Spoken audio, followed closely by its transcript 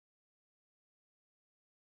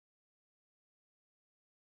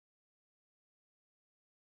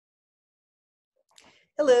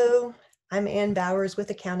Hello, I'm Ann Bowers with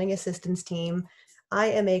Accounting Assistance Team. I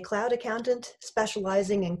am a cloud accountant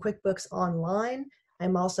specializing in QuickBooks Online.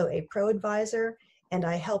 I'm also a pro advisor, and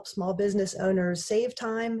I help small business owners save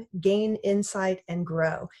time, gain insight, and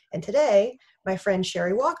grow. And today, my friend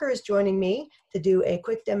Sherry Walker is joining me to do a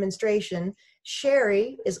quick demonstration.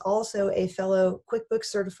 Sherry is also a fellow QuickBooks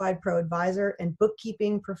certified pro advisor and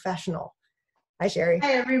bookkeeping professional. Hi, Sherry.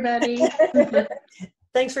 Hi, everybody.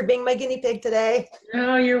 Thanks for being my guinea pig today.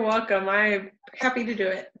 Oh, you're welcome. I'm happy to do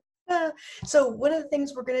it. So one of the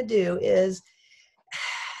things we're going to do is,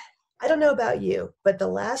 I don't know about you, but the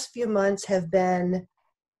last few months have been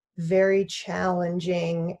very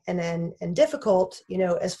challenging and difficult,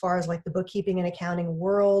 as far as like the bookkeeping and accounting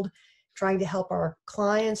world, trying to help our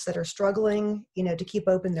clients that are struggling, to keep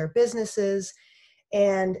open their businesses.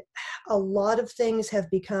 And a lot of things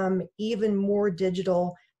have become even more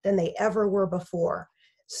digital than they ever were before.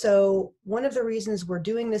 So one of the reasons we're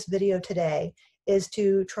doing this video today is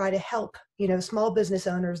to try to help, small business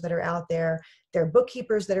owners that are out there, their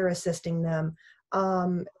bookkeepers that are assisting them,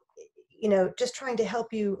 just trying to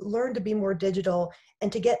help you learn to be more digital and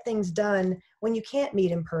to get things done when you can't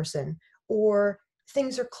meet in person, or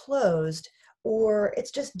things are closed, or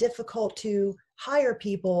it's just difficult to hire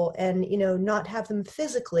people and not have them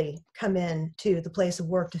physically come in to the place of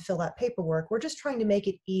work to fill out paperwork. We're just trying to make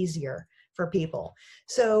it easier for people.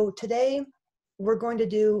 So today we're going to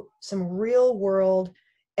do some real world,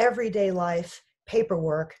 everyday life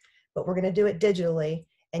paperwork, but we're going to do it digitally,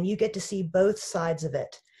 and you get to see both sides of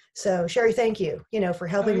it. So Sherry, thank you, for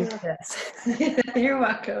helping me with this. You're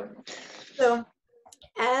welcome. So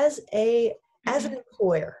as an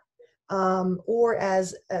employer, or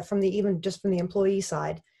as from the employee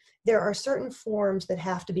side, there are certain forms that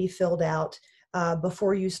have to be filled out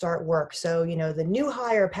before you start work. So, the new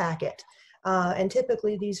hire packet, and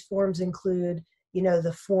typically these forms include,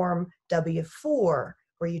 the form W-4,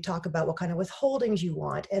 where you talk about what kind of withholdings you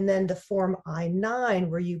want, and then the form I-9,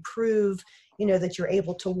 where you prove, that you're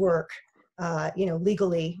able to work,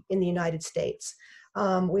 legally in the United States.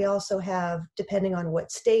 We also have, depending on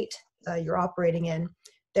what state you're operating in,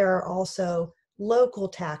 there are also local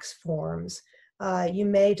tax forms. You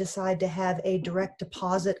may decide to have a direct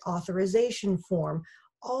deposit authorization form.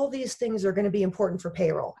 All these things are going to be important for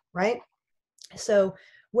payroll, right? So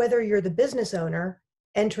whether you're the business owner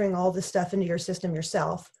entering all this stuff into your system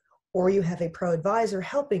yourself, or you have a pro advisor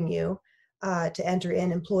helping you to enter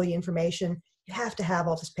in employee information, you have to have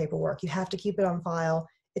all this paperwork. You have to keep it on file.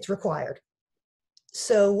 It's required.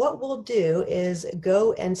 So what we'll do is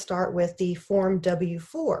go and start with the form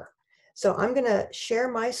W-4. So I'm going to share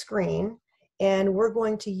my screen, and we're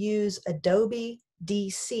going to use Adobe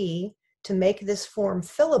DC to make this form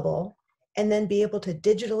fillable, and then be able to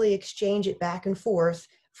digitally exchange it back and forth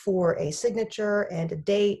for a signature and a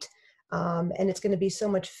date. And it's going to be so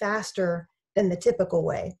much faster than the typical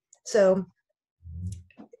way. So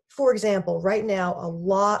for example, right now, a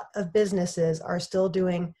lot of businesses are still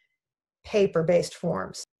doing paper-based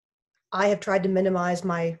forms. I have tried to minimize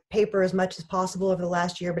my paper as much as possible over the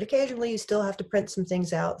last year, but occasionally you still have to print some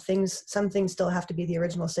things out. Some things still have to be the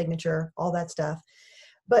original signature, all that stuff.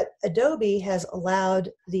 But Adobe has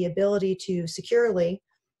allowed the ability to securely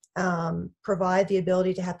provide the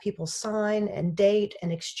ability to have people sign and date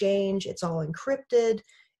and exchange. It's all encrypted.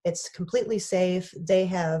 It's completely safe.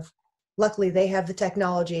 Luckily, they have the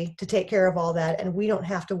technology to take care of all that, and we don't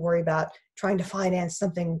have to worry about trying to finance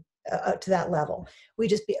something to that level.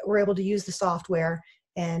 We're able to use the software,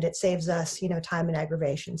 and it saves us, time and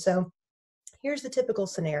aggravation. So here's the typical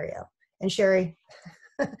scenario. And Sherry,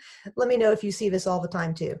 let me know if you see this all the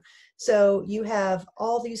time too. So you have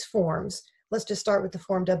all these forms. Let's just start with the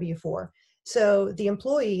form W-4. So the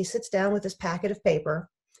employee sits down with this packet of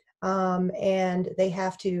paper, and they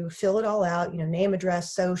have to fill it all out, name,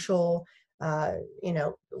 address, social,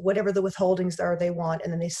 whatever the withholdings are they want,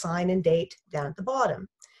 and then they sign and date down at the bottom.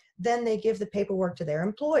 Then they give the paperwork to their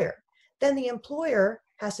employer. Then the employer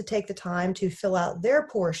has to take the time to fill out their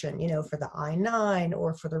portion, for the I-9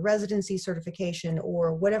 or for the residency certification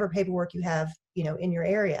or whatever paperwork you have, in your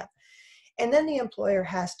area. And then the employer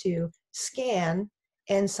has to scan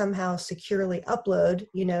and somehow securely upload,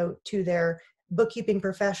 to their bookkeeping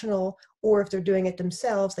professional, or if they're doing it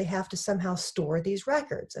themselves, they have to somehow store these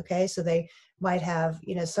records. Okay, so they might have,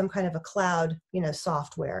 some kind of a cloud,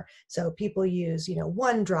 software. So people use,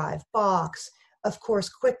 OneDrive, Box. Of course,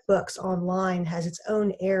 QuickBooks Online has its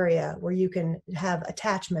own area where you can have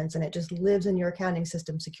attachments, and it just lives in your accounting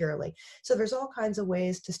system securely. So there's all kinds of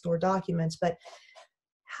ways to store documents, but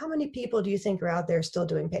how many people do you think are out there still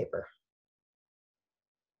doing paper?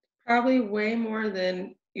 Probably way more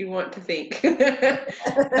than you want to think. 9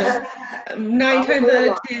 times out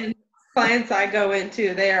of 10 clients I go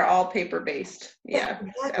into, they are all paper-based. Yeah,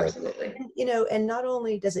 Exactly. absolutely. And, and not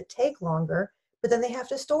only does it take longer, but then they have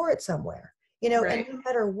to store it somewhere, Right. and no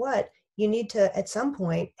matter what, you need to, at some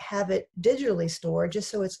point, have it digitally stored just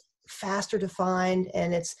so it's faster to find.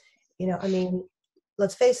 And it's, I mean,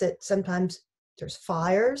 let's face it, sometimes there's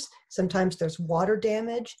fires, sometimes there's water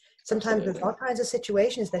damage, sometimes there's all kinds of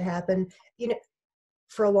situations that happen.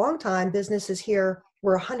 For a long time, businesses here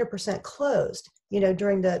were 100% closed,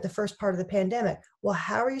 during the first part of the pandemic. Well,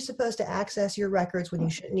 how are you supposed to access your records when you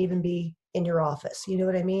shouldn't even be in your office? You know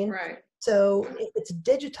what I mean? Right. So if it's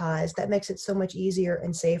digitized, that makes it so much easier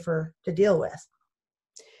and safer to deal with.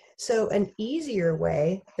 So an easier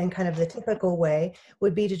way than kind of the typical way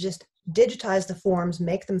would be to just digitize the forms,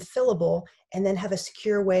 make them fillable, and then have a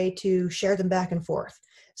secure way to share them back and forth.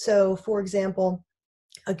 So for example,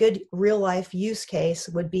 a good real life use case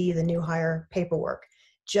would be the new hire paperwork.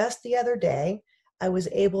 Just the other day, I was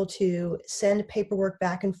able to send paperwork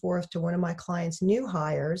back and forth to one of my clients' new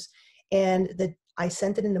hires, and I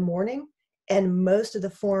sent it in the morning, and most of the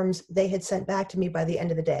forms they had sent back to me by the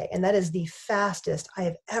end of the day. And that is the fastest I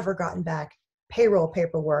have ever gotten back payroll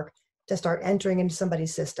paperwork to start entering into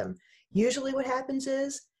somebody's system. Usually what happens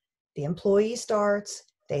is the employee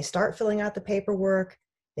they start filling out the paperwork,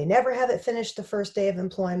 they never have it finished the first day of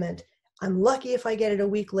employment. I'm lucky if I get it a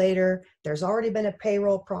week later. There's already been a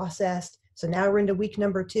payroll processed. So now we're into week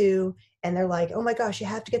number 2, and they're like, oh my gosh, you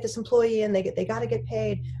have to get this employee in. They got to get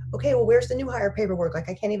paid. Okay, well, where's the new hire paperwork? Like,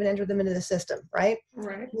 I can't even enter them into the system, right?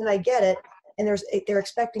 Right. And then I get it, and they're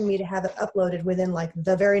expecting me to have it uploaded within like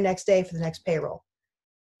the very next day for the next payroll.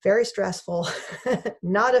 Very stressful,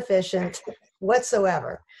 not efficient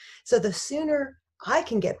whatsoever. So the sooner I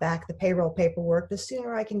can get back the payroll paperwork, the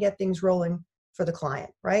sooner I can get things rolling for the client,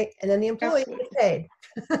 right? And then the employee gets paid.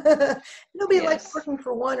 Nobody likes working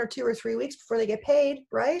for 1 or 2 or 3 weeks before they get paid,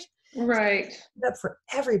 right? Right. So up for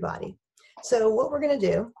everybody. So what we're going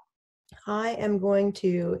to do, I am going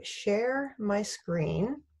to share my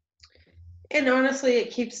screen. And honestly,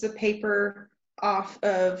 it keeps the paper off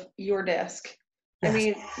of your desk. Yes. I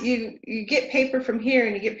mean, you get paper from here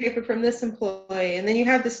and you get paper from this employee, and then you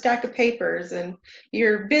have the stack of papers, and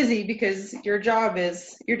you're busy because your job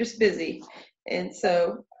is, you're just busy. And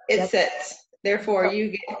so it sits. Therefore, you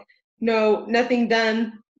get nothing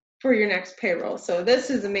done for your next payroll. So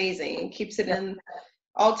this is amazing. It keeps it in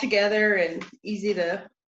all together and easy to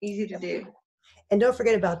do. And don't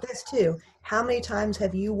forget about this too. How many times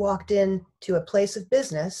have you walked into a place of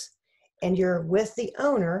business and you're with the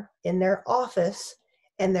owner in their office,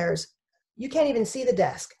 and you can't even see the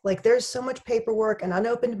desk. Like, there's so much paperwork and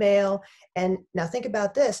unopened mail. And now think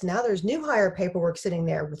about this. Now there's new hire paperwork sitting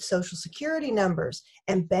there with social security numbers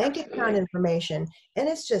and bank account information. And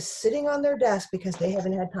it's just sitting on their desk because they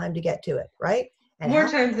haven't had time to get to it, right? And more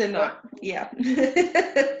times than not. Yeah.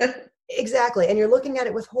 Exactly. And you're looking at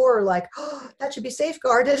it with horror, like, oh, that should be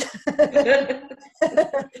safeguarded. But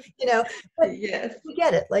yes. We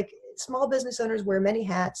get it. Like, small business owners wear many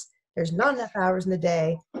hats. There's not enough hours in the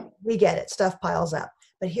day. We get it. Stuff piles up.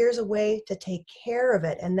 But here's a way to take care of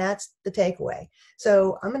it. And that's the takeaway.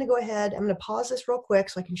 So I'm going to go ahead. I'm going to pause this real quick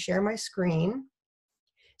so I can share my screen.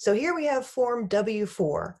 So here we have form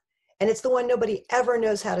W-4, and it's the one nobody ever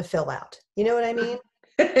knows how to fill out. You know what I mean?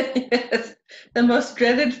 Yes, the most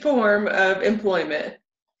dreaded form of employment.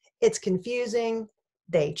 It's confusing.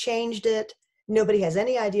 They changed it. Nobody has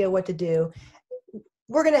any idea what to do.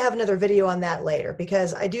 We're going to have another video on that later,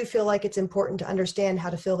 because I do feel like it's important to understand how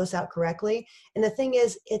to fill this out correctly. And the thing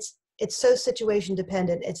is, it's so situation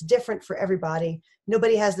dependent. It's different for everybody.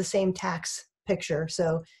 Nobody has the same tax picture.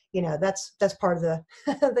 So, that's part of the,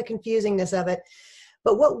 the confusingness of it.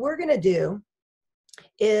 But what we're going to do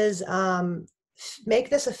is make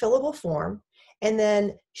this a fillable form. And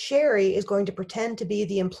then Sherry is going to pretend to be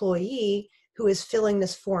the employee who is filling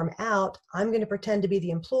this form out. I'm going to pretend to be the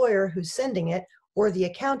employer who's sending it, or the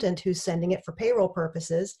accountant who's sending it for payroll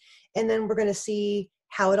purposes. And then we're going to see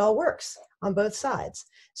how it all works on both sides.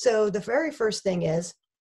 So the very first thing is,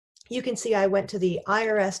 you can see I went to the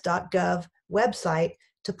irs.gov website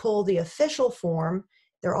to pull the official form.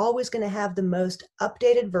 They're always going to have the most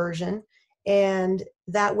updated version. And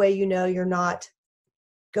that way, you're not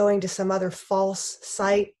going to some other false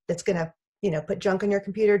site that's going to, put junk on your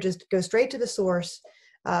computer. Just go straight to the source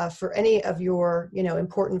for any of your,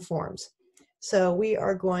 important forms. So we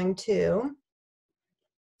are going to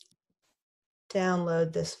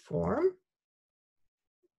download this form.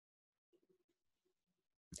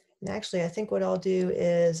 And actually, I think what I'll do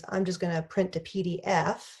is I'm just going to print the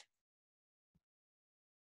PDF.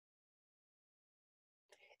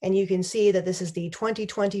 And you can see that this is the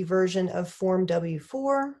 2020 version of Form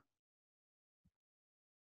W-4.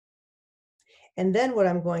 And then what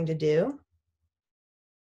I'm going to do,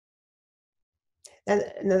 and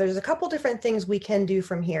now there's a couple different things we can do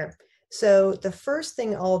from here. So the first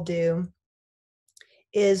thing I'll do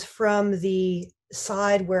is from the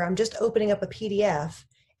side where I'm just opening up a PDF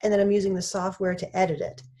and then I'm using the software to edit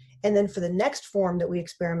it. And then for the next form that we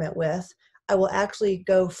experiment with, I will actually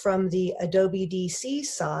go from the Adobe DC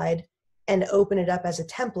side and open it up as a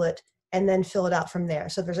template and then fill it out from there.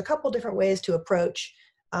 So there's a couple different ways to approach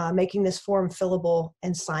making this form fillable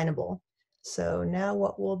and signable. So now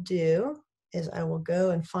what we'll do is I will go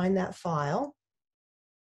and find that file.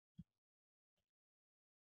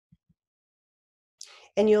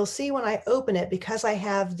 And you'll see when I open it, because I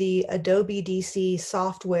have the Adobe DC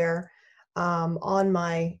software on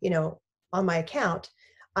my, on my account,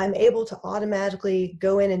 I'm able to automatically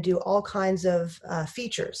go in and do all kinds of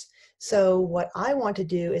features. So what I want to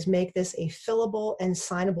do is make this a fillable and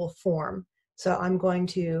signable form. So I'm going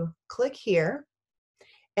to click here.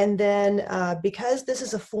 And then because this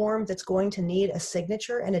is a form that's going to need a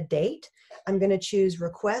signature and a date, I'm going to choose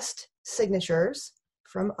Request Signatures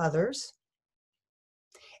from Others.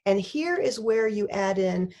 And here is where you add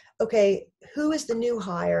in, okay, who is the new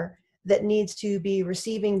hire that needs to be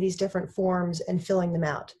receiving these different forms and filling them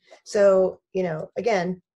out? So,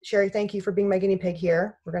 again, Sherry, thank you for being my guinea pig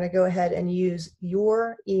here. We're going to go ahead and use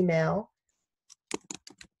your email.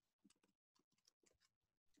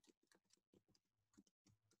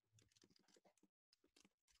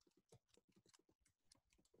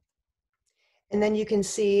 And then you can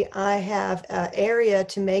see I have an area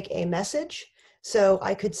to make a message. So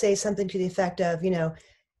I could say something to the effect of,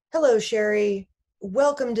 hello, Sherry,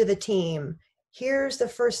 welcome to the team. Here's the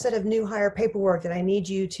first set of new hire paperwork that I need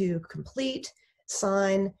you to complete,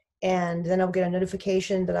 sign, and then I'll get a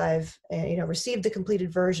notification that I've received the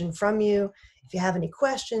completed version from you. If you have any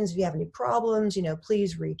questions, if you have any problems,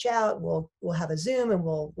 please reach out. We'll have a Zoom and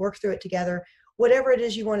we'll work through it together. Whatever it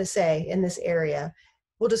is you want to say in this area,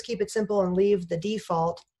 we'll just keep it simple and leave the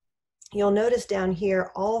default. You'll notice down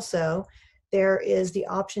here also, there is the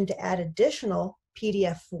option to add additional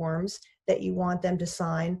PDF forms that you want them to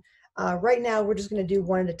sign. Right now, we're just going to do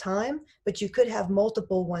one at a time, but you could have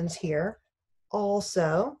multiple ones here.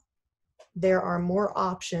 Also, there are more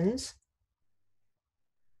options.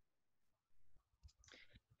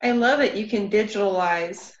 I love it. You can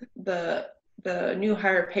digitalize the new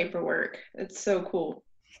hire paperwork. It's so cool.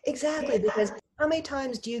 Exactly, because how many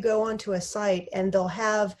times do you go onto a site and they'll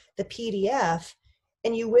have the PDF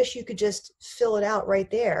and you wish you could just fill it out right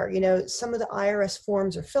there? Some of the IRS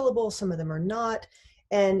forms are fillable, some of them are not.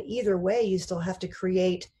 And either way, you still have to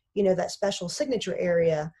create, that special signature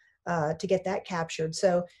area to get that captured.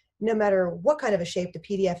 So no matter what kind of a shape the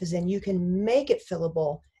PDF is in, you can make it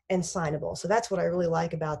fillable and signable. So that's what I really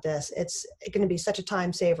like about this. It's going to be such a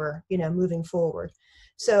time saver, moving forward.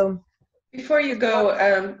 So before you go,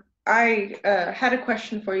 I had a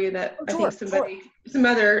question for you that I think some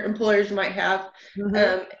other employers might have.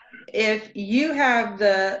 Mm-hmm. If you have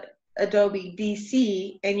the Adobe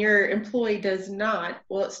DC and your employee does not,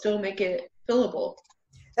 will it still make it fillable?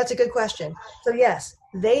 That's a good question. So yes,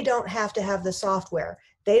 they don't have to have the software.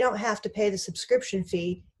 They don't have to pay the subscription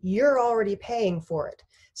fee. You're already paying for it.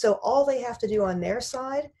 So all they have to do on their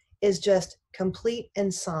side is just complete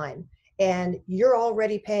and sign. And you're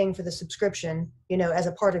already paying for the subscription, as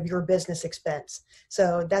a part of your business expense.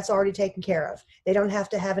 So that's already taken care of. They don't have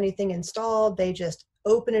to have anything installed. They just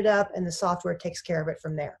open it up and the software takes care of it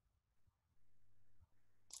from there.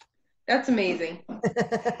 That's amazing.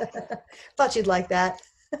 Thought you'd like that.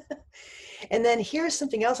 And then here's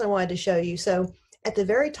something else I wanted to show you. So at the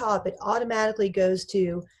very top, it automatically goes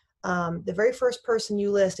to the very first person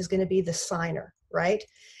you list is going to be the signer, right?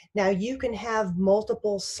 Now you can have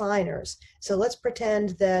multiple signers. So let's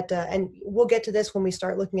pretend that, and we'll get to this when we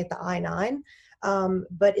start looking at the I-9.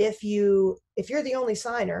 But if you're the only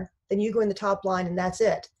signer, then you go in the top line and that's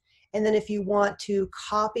it. And then if you want to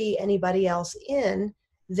copy anybody else in,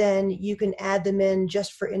 then you can add them in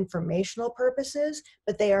just for informational purposes,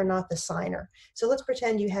 but they are not the signer. So let's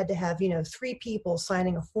pretend you had to have, 3 people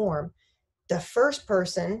signing a form. The first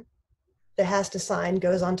person that has to sign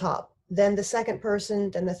goes on top. Then the second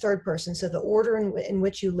person, then the third person. So the order in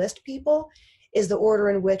which you list people is the order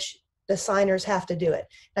in which the signers have to do it.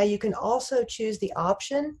 Now you can also choose the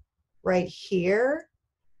option right here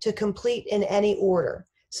to complete in any order.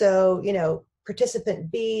 So,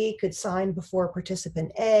 participant B could sign before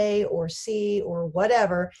participant A or C or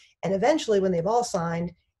whatever. And eventually when they've all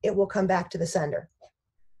signed, it will come back to the sender.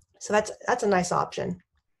 So that's a nice option.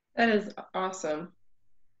 That is awesome.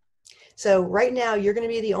 So right now you're going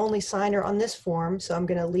to be the only signer on this form, so I'm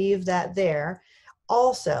going to leave that there.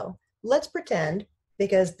 Also, let's pretend,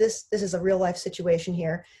 because this is a real life situation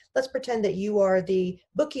here, let's pretend that you are the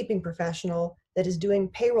bookkeeping professional that is doing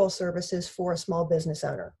payroll services for a small business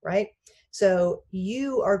owner, right? So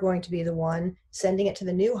you are going to be the one sending it to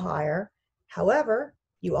the new hire. However,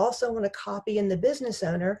 you also want to copy in the business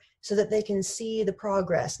owner so that they can see the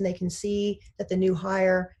progress and they can see that the new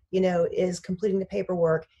hire, is completing the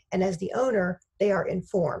paperwork. And as the owner, they are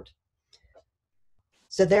informed.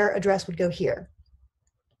 So their address would go here.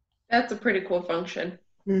 That's a pretty cool function.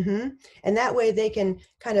 And that way they can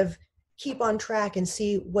kind of keep on track and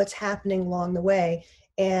see what's happening along the way.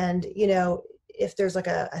 And, if there's like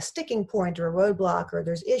a sticking point or a roadblock or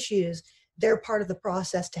there's issues, they're part of the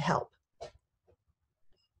process to help.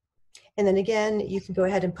 And then again, you can go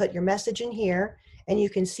ahead and put your message in here, and you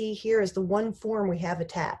can see here is the one form we have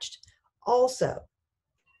attached. Also,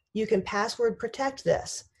 you can password protect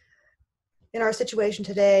this. In our situation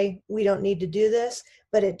today, we don't need to do this,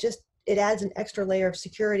 but it adds an extra layer of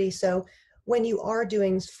security. So when you are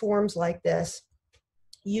doing forms like this,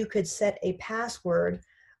 you could set a password,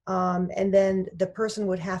 and then the person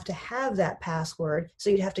would have to have that password. So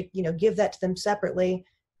you'd have to, give that to them separately,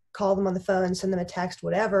 call them on the phone, send them a text,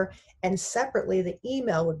 whatever, and separately the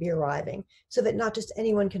email would be arriving so that not just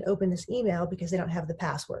anyone can open this email because they don't have the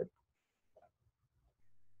password.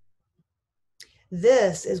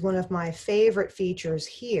 This is one of my favorite features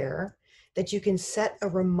here, that you can set a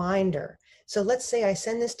reminder. So let's say I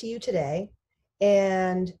send this to you today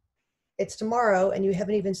and it's tomorrow and you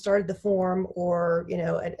haven't even started the form, or,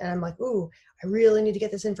 and I'm like, ooh, I really need to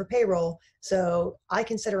get this in for payroll. So I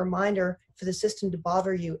can set a reminder for the system to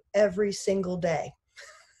bother you every single day.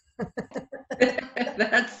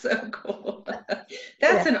 That's so cool.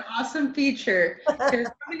 That's an awesome feature. Because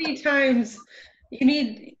how many times you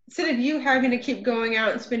need, instead of you having to keep going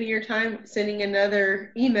out and spending your time sending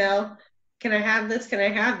another email, can I have this? Can I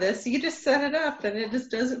have this? You just set it up and it just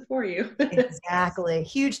does it for you. Exactly.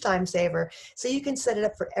 Huge time saver. So you can set it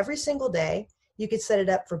up for every single day. You could set it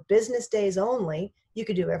up for business days only. You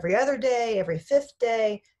could do every other day, every fifth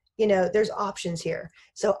day. There's options here.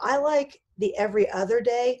 So I like the every other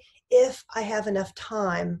day if I have enough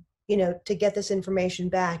time, to get this information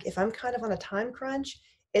back. If I'm kind of on a time crunch,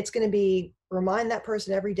 it's going to be remind that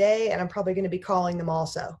person every day, and I'm probably going to be calling them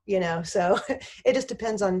also, so it just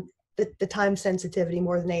depends on the time sensitivity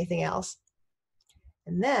more than anything else.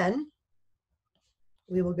 And then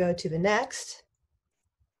we will go to the next,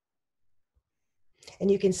 and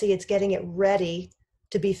you can see it's getting it ready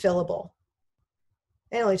to be fillable.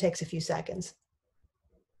 It only takes a few seconds.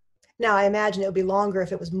 Now, I imagine it would be longer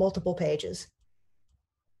if it was multiple pages.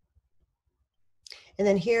 And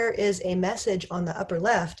then here is a message on the upper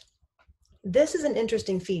left. This is an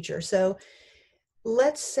interesting feature. So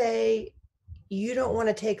let's say you don't want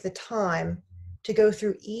to take the time to go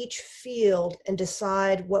through each field and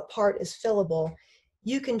decide what part is fillable.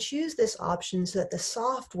 You can choose this option so that the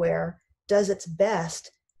software does its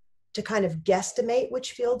best to kind of guesstimate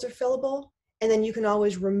which fields are fillable, and then you can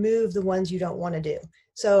always remove the ones you don't want to do.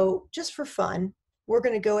 So just for fun, we're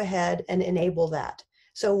going to go ahead and enable that.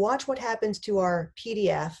 So watch what happens to our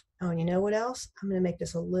PDF. Oh, and you know what else? I'm going to make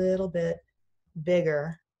this a little bit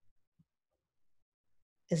bigger.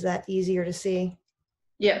 Is that easier to see?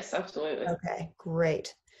 Yes, absolutely. Okay,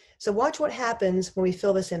 great. So watch what happens when we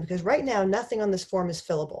fill this in, because right now nothing on this form is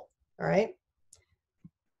fillable, all right?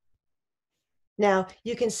 Now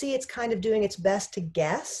you can see it's kind of doing its best to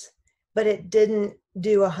guess, but it didn't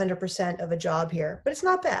do 100% of a job here, but it's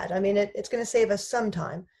not bad. I mean, it's going to save us some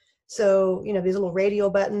time. So, these little radial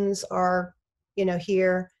buttons are,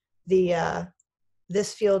 here,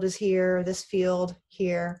 this field is here, this field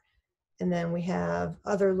here. And then we have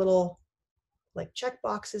other little like check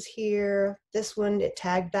boxes here. This one, it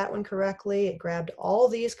tagged that one correctly. It grabbed all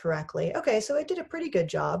these correctly. Okay, so it did a pretty good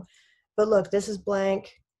job. But look, this is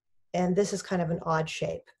blank, and this is kind of an odd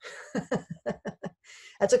shape.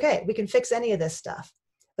 That's okay. We can fix any of this stuff,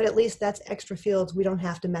 but at least that's extra fields we don't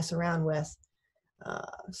have to mess around with.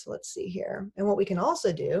 So let's see here. And what we can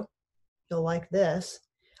also do, you'll like this.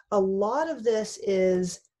 A lot of this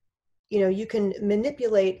is, you can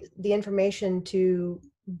manipulate the information to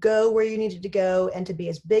go where you need it to go and to be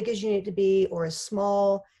as big as you need it to be or as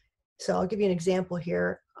small. So I'll give you an example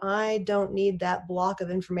here. I don't need that block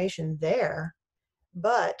of information there,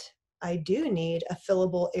 but I do need a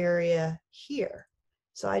fillable area here.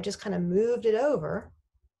 So I just kind of moved it over,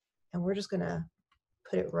 and we're just going to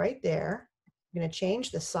put it right there. I'm going to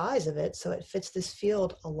change the size of it so it fits this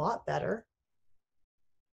field a lot better.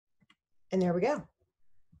 And there we go.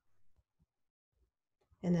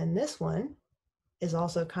 And then this one is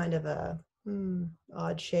also kind of a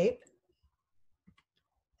odd shape.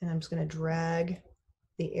 And I'm just going to drag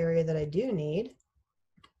the area that I do need.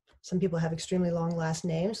 Some people have extremely long last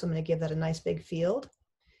names, so I'm going to give that a nice big field.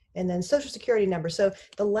 And then social security number. So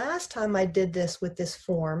the last time I did this with this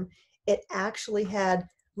form, it actually had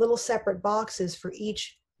little separate boxes for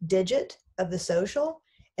each digit of the social.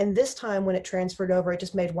 And this time when it transferred over, it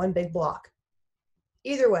just made one big block.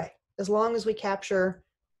 Either way, as long as we capture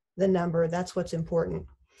the number, that's what's important.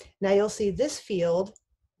 Now you'll see this field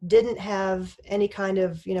didn't have any kind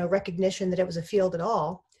of recognition that it was a field at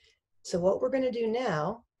all. So what we're going to do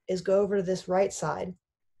now is go over to this right side.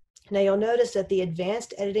 Now you'll notice that the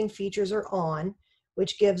advanced editing features are on,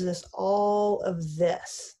 which gives us all of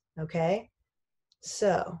this, okay?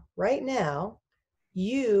 So right now,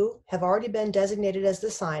 you have already been designated as the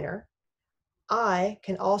signer. I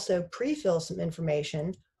can also pre-fill some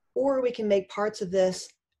information, or we can make parts of this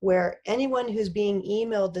where anyone who's being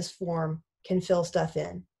emailed this form can fill stuff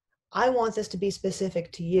in. I want this to be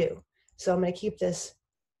specific to you. So I'm going to keep this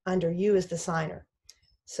under you as the signer.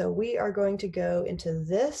 So we are going to go into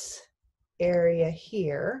this area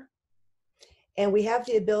here, and we have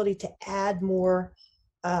the ability to add more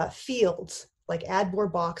fields, like add more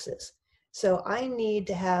boxes. So I need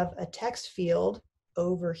to have a text field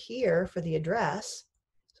over here for the address.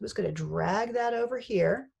 So I'm just going to drag that over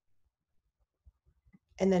here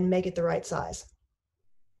and then make it the right size.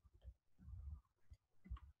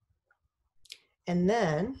 And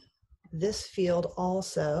then this field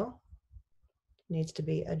also needs to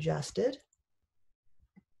be adjusted.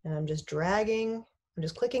 And I'm just dragging, I'm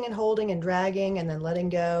just clicking and holding and dragging and then letting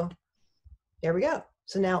go. There we go.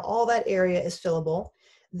 So now all that area is fillable.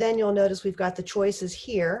 Then you'll notice we've got the choices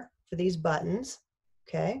here for these buttons.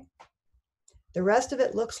 Okay. The rest of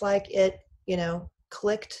it looks like it,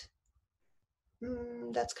 clicked.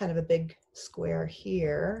 That's kind of a big square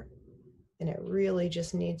here. And it really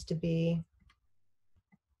just needs to be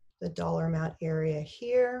the dollar amount area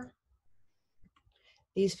here.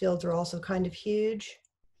 These fields are also kind of huge.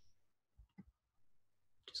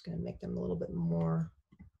 Just going to make them a little bit more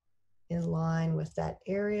in line with that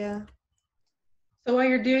area. So while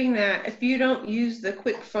you're doing that, if you don't use the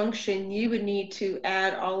quick function, you would need to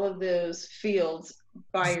add all of those fields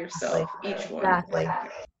by yourself, each one. Exactly.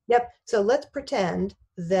 Yep. So let's pretend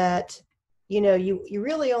that, you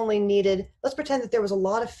really only needed, let's pretend that there was a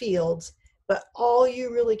lot of fields, but all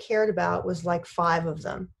you really cared about was like 5 of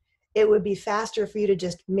them. It would be faster for you to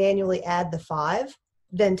just manually add the 5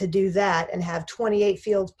 than to do that and have 28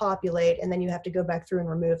 fields populate, and then you have to go back through and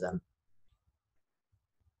remove them.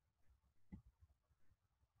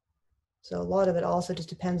 So a lot of it also just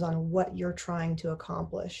depends on what you're trying to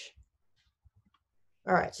accomplish.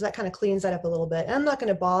 All right, so that kind of cleans that up a little bit. And I'm not going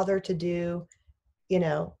to bother to do,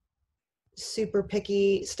 super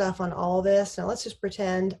picky stuff on all this. Now let's just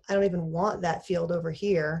pretend I don't even want that field over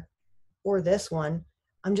here or this one.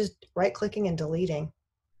 I'm just right-clicking and deleting.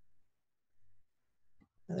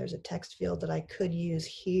 Now there's a text field that I could use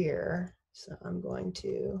here, so I'm going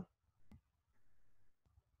to.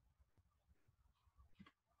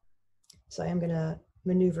 So I am going to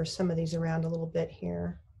maneuver some of these around a little bit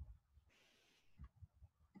here.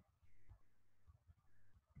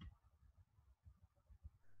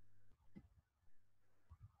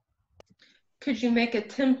 Could you make a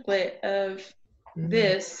template of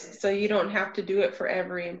this so you don't have to do it for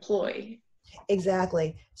every employee?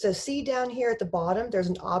 Exactly. So see down here at the bottom, there's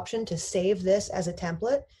an option to save this as a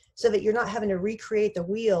template so that you're not having to recreate the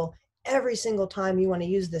wheel every single time you want to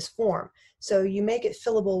use this form. So you make it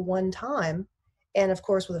fillable one time. And of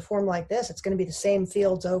course, with a form like this, it's going to be the same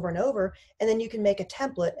fields over and over. And then you can make a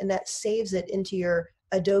template, and that saves it into your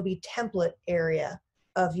Adobe template area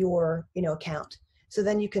of your account. So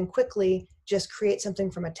then you can quickly just create something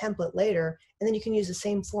from a template later, and then you can use the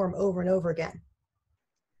same form over and over again.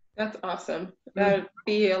 That's awesome. That would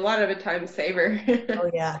be a lot of a time saver. Oh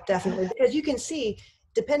yeah, definitely. Because you can see,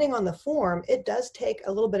 depending on the form, it does take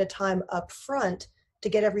a little bit of time up front to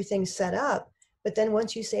get everything set up. But then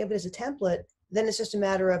once you save it as a template, then it's just a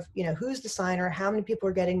matter of, who's the signer, how many people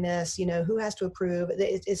are getting this, who has to approve.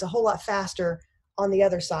 It's a whole lot faster on the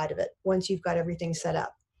other side of it once you've got everything set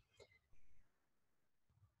up.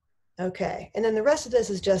 Okay, and then the rest of this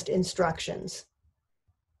is just instructions.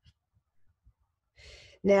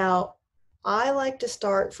 Now, I like to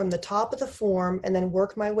start from the top of the form and then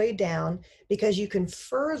work my way down, because you can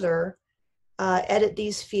further edit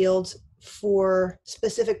these fields for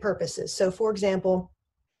specific purposes. So for example,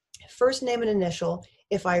 first name and initial,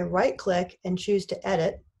 if I right click and choose to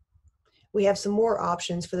edit, we have some more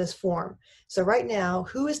options for this form. So right now,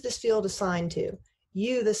 who is this field assigned to?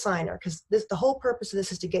 you, the signer, because the whole purpose of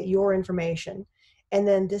this is to get your information. And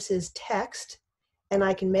then this is text, and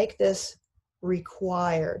I can make this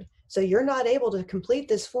required. So you're not able to complete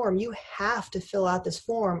this form. You have to fill out this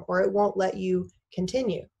form or it won't let you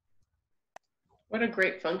continue. What a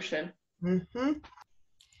great function. Mm-hmm.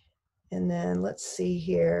 And then let's see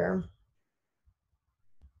here.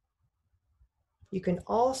 You can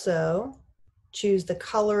also choose the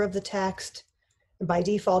color of the text. By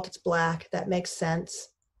default, it's black. That makes sense.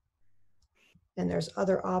 And there's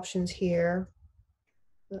other options here.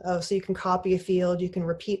 Oh, so you can copy a field. You can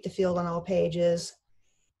repeat the field on all pages.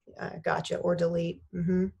 Gotcha. Or delete.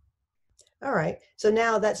 Mm-hmm. All right. So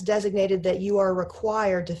now that's designated that you are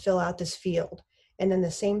required to fill out this field. And then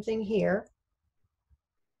the same thing here.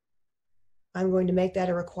 I'm going to make that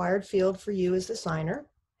a required field for you as the signer.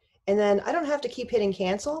 And then I don't have to keep hitting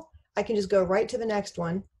cancel. I can just go right to the next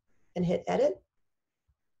one and hit edit,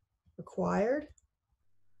 required.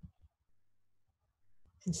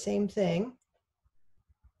 And same thing.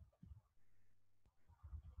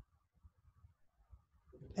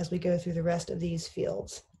 As we go through the rest of these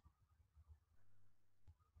fields.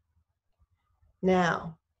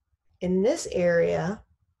 Now, in this area,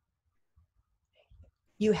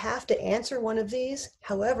 you have to answer one of these.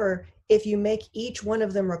 However, if you make each one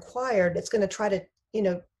of them required, it's going to try to,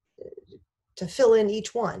 to fill in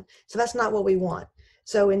each one. So that's not what we want.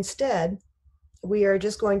 So instead, we are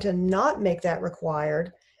just going to not make that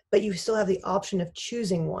required, but you still have the option of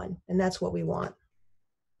choosing one, and that's what we want.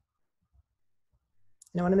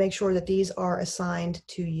 And I want to make sure that these are assigned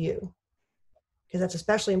to you, because that's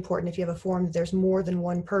especially important if you have a form that there's more than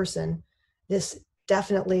one person. This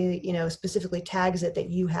definitely, specifically tags it that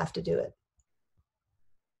you have to do it.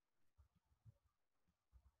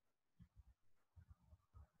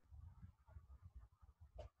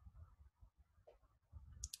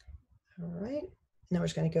 All right, now we're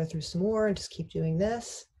just going to go through some more and just keep doing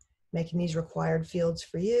this, making these required fields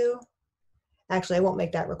for you. Actually, I won't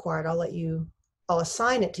make that required. I'll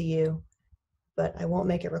assign it to you, but I won't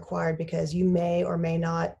make it required because you may or may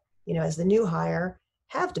not, as the new hire,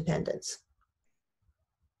 have dependents.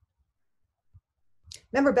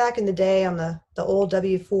 Remember back in the day on the old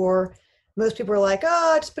W-4, most people were like,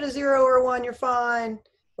 oh, just put a 0 or a 1, you're fine.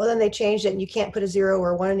 Well, then they changed it and you can't put a 0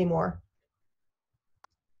 or a 1 anymore.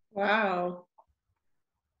 Wow.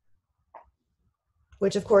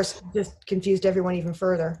 Which of course just confused everyone even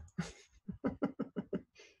further.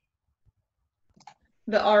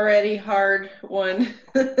 The already hard one.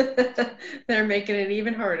 They're making it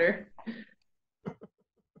even harder.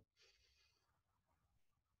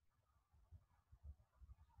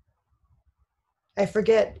 I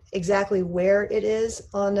forget exactly where it is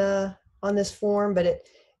on this form, but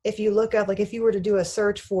if you look up, like if you were to do a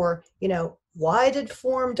search for, why did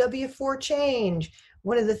form W-4 change?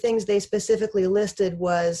 One of the things they specifically listed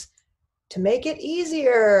was to make it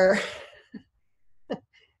easier.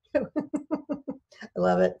 I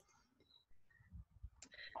love it.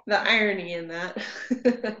 The irony in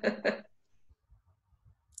that.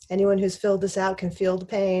 Anyone who's filled this out can feel the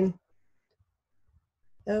pain.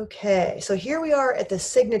 Okay, so here we are at the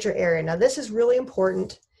signature area. Now this is really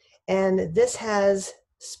important, and this has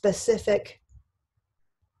specific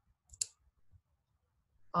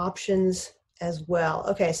options as well.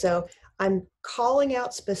 Okay, so I'm calling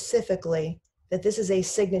out specifically that this is a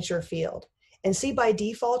signature field. And see, by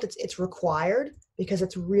default, it's required because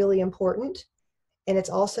it's really important. And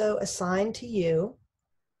it's also assigned to you.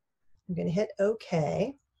 I'm going to hit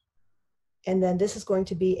OK. And then this is going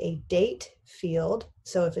to be a date field.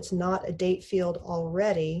 So if it's not a date field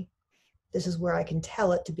already, this is where I can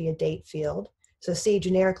tell it to be a date field. So see,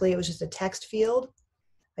 generically, it was just a text field.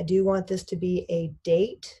 I do want this to be a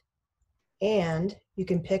date, and you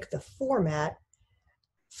can pick the format.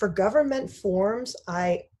 For government forms,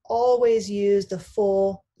 I always use the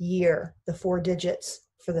full year, the 4 digits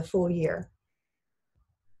for the full year.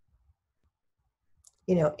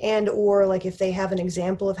 And or like if they have an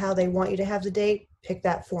example of how they want you to have the date, pick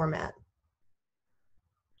that format.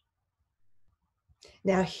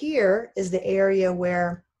 Now here is the area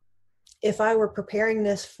where if I were preparing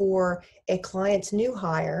this for a client's new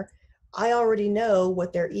hire, I already know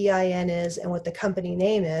what their EIN is and what the company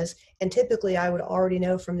name is. And typically I would already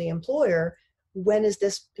know from the employer, when is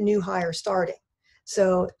this new hire starting?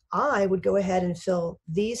 So I would go ahead and fill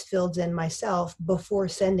these fields in myself before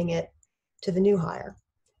sending it to the new hire.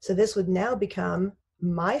 So this would now become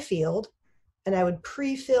my field, and I would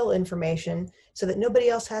pre-fill information so that nobody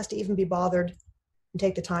else has to even be bothered and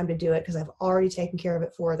take the time to do it because I've already taken care of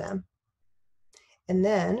it for them. And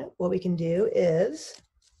then what we can do is,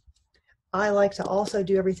 I like to also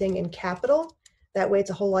do everything in capital. That way it's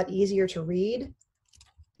a whole lot easier to read.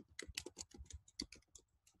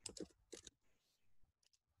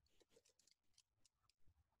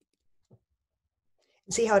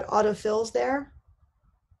 See how it autofills there?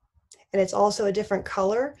 And it's also a different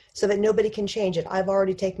color so that nobody can change it. I've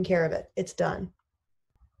already taken care of it. It's done.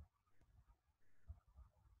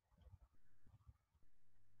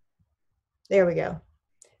 There we go.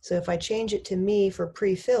 So if I change it to me for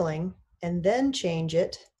pre-filling and then change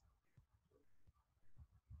it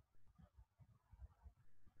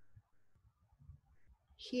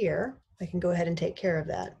here, I can go ahead and take care of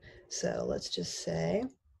that. So let's just say,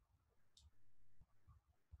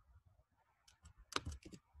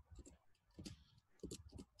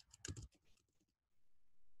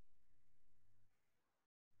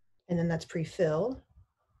 and then that's pre-filled.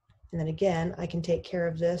 And then again, I can take care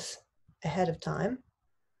of this ahead of time.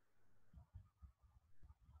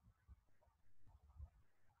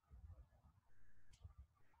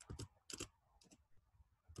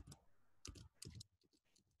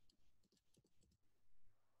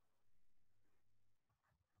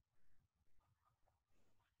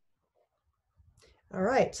 All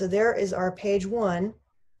right, so there is our page 1,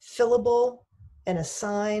 fillable and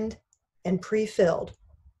assigned and pre-filled.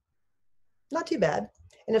 Not too bad.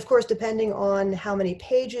 And of course, depending on how many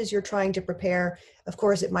pages you're trying to prepare, of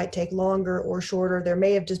course, it might take longer or shorter. There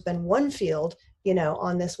may have just been one field, you know,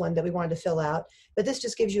 on this one that we wanted to fill out, but this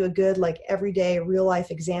just gives you a good, like, everyday real life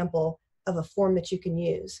example of a form that you can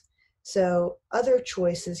use. So other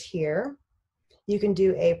choices here, you can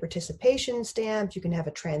do a participation stamp, you can have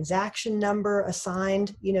a transaction number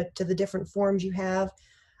assigned, you know, to the different forms you have,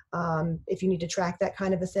 if you need to track that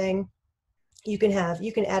kind of a thing. You can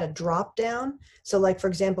add a drop down. So like, for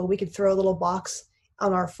example, we could throw a little box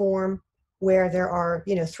on our form where there are,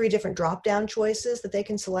 you know, 3 different drop down choices that they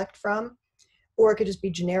can select from, or it could just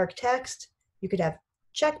be generic text. You could have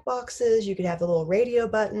check boxes, you could have the little radio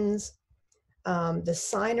buttons, the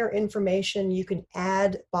signer information. You can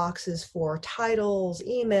add boxes for titles,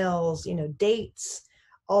 emails, you know, dates,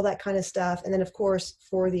 all that kind of stuff. And then of course,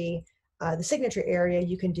 for the signature area,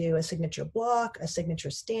 you can do a signature block, a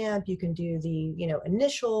signature stamp, you can do the, you know,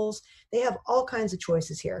 initials. They have all kinds of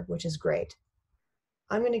choices here, which is great.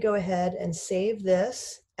 I'm going to go ahead and save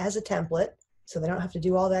this as a template so they don't have to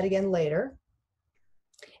do all that again later.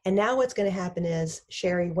 And now what's going to happen is,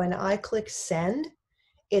 Sherry, when I click send,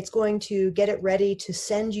 it's going to get it ready to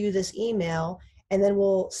send you this email, and then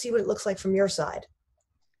we'll see what it looks like from your side.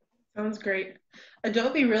 Sounds great.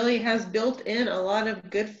 Adobe really has built in a lot of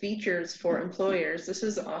good features for employers. This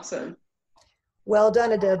is awesome. Well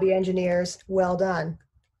done, Adobe engineers. Well done.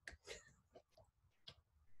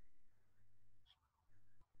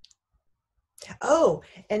 Oh,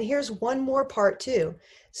 and here's one more part too.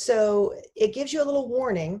 So it gives you a little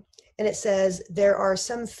warning, and it says there are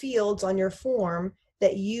some fields on your form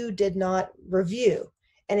that you did not review.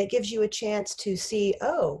 And it gives you a chance to see,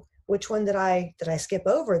 oh, which one did I skip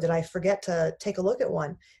over? Did I forget to take a look at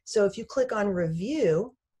one? So if you click on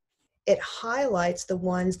review, it highlights the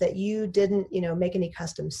ones that you didn't, you know, make any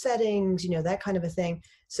custom settings, you know, that kind of a thing.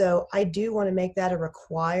 So I do want to make that a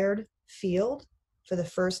required field for the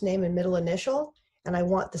first name and middle initial, and I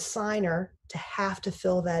want the signer to have to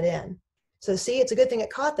fill that in. So see, it's a good thing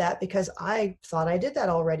it caught that, because I thought I did that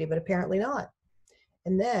already, but apparently not.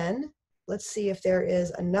 And then let's see if there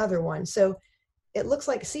is another one. So it looks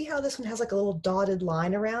like, see how this one has like a little dotted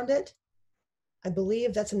line around it? I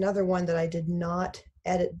believe that's another one that I did not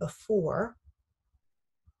edit before.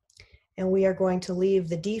 And we are going to leave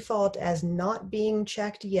the default as not being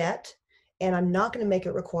checked yet. And I'm not going to make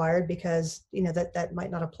it required because, you know, that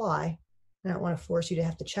might not apply. I don't want to force you to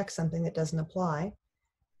have to check something that doesn't apply.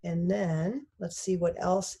 And then let's see what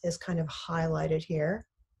else is kind of highlighted here.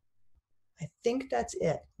 I think that's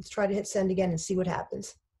it. Let's try to hit send again and see what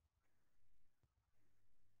happens.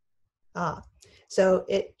 So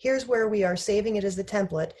here's where we are saving it as the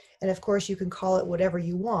template. And of course you can call it whatever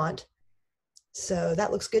you want. So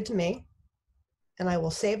that looks good to me. And I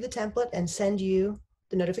will save the template and send you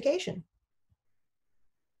the notification.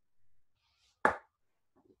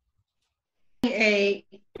 A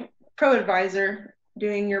pro advisor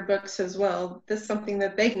doing your books as well, this is something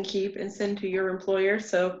that they can keep and send to your employer.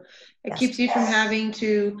 So it keeps you from having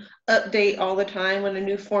to update all the time when a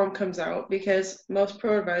new form comes out, because most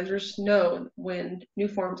pro advisors know when new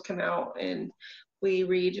forms come out, and we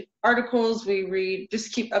read articles,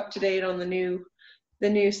 just keep up to date on the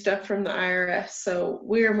new stuff from the IRS. So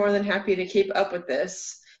we are more than happy to keep up with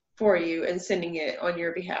this for you and sending it on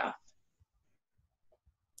your behalf.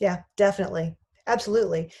 Yeah, definitely.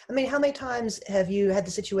 Absolutely. I mean, how many times have you had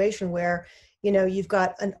the situation where, you've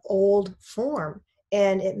got an old form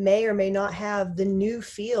and it may or may not have the new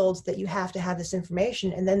fields that you have to have this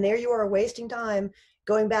information. And then there you are wasting time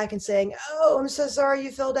going back and saying, oh, I'm so sorry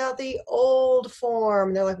you filled out the old form.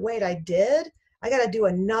 And they're like, wait, I did? I got to do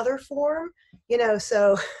another form?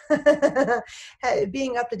 So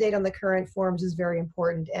being up to date on the current forms is very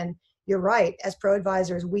important. And you're right, as pro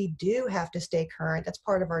advisors, we do have to stay current. That's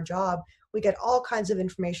part of our job. We get all kinds of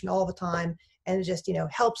information all the time, and it just,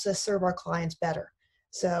 helps us serve our clients better.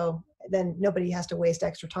 So then nobody has to waste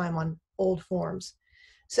extra time on old forms.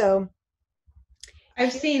 So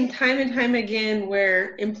I've seen time and time again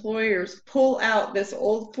where employers pull out this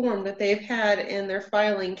old form that they've had in their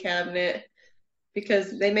filing cabinet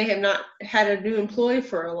because they may have not had a new employee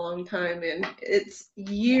for a long time and it's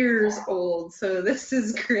years old. So this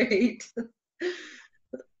is great.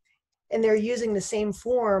 And they're using the same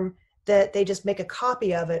form that they just make a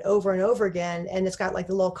copy of it over and over again. And it's got like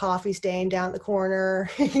the little coffee stain down at the corner,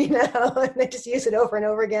 and they just use it over and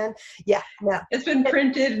over again. Yeah, no. It's been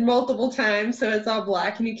printed multiple times, so it's all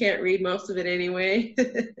black and you can't read most of it anyway.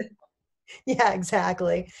 Yeah,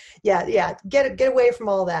 exactly. Yeah. Get away from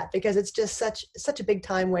all that because it's just such a big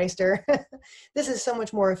time waster. This is so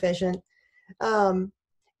much more efficient.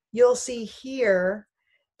 You'll see here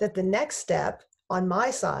that the next step on my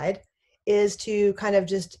side is to kind of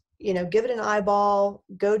just, give it an eyeball,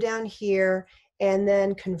 go down here, and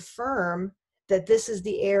then confirm that this is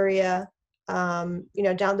the area, down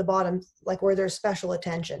at the bottom, like where there's special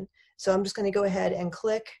attention. So I'm just going to go ahead and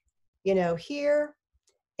click, here.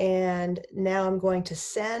 And now I'm going to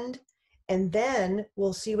send, and then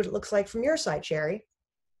we'll see what it looks like from your side, Sherry.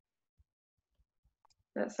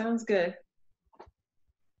 That sounds good.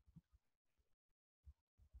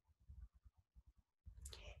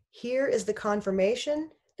 Here is the confirmation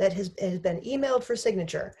that has been emailed for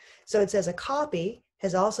signature. So it says a copy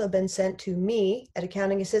has also been sent to me at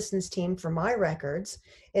Accounting Assistance Team for my records.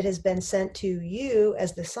 It has been sent to you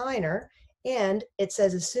as the signer, and it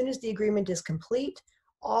says as soon as the agreement is complete,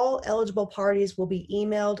 all eligible parties will be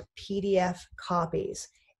emailed PDF copies,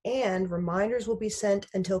 and reminders will be sent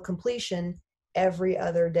until completion every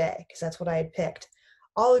other day, because that's what I had picked.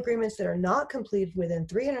 All agreements that are not completed within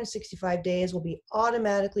 365 days will be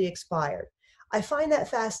automatically expired. I find that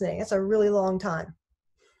fascinating. That's a really long time.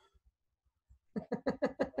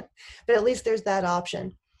 But at least there's that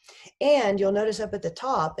option. And you'll notice up at the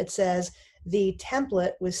top, it says the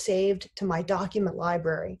template was saved to my document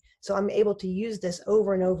library. So I'm able to use this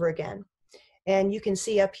over and over again. And you can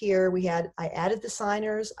see up here, I added the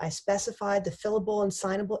signers, I specified the fillable and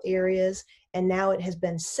signable areas, and now it has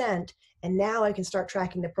been sent. And now I can start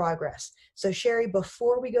tracking the progress. So Sherry,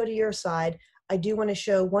 before we go to your side, I do want to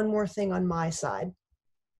show one more thing on my side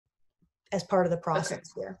as part of the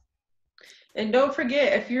process here. And don't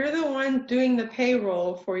forget, if you're the one doing the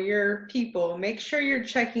payroll for your people, make sure you're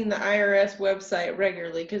checking the IRS website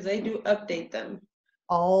regularly because they do update them.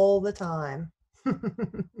 All the time.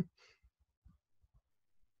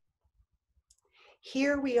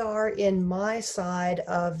 Here we are in my side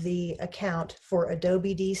of the account for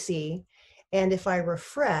Adobe DC. And if I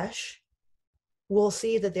refresh, we'll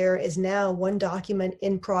see that there is now one document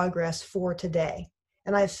in progress for today.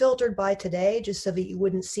 And I've filtered by today just so that you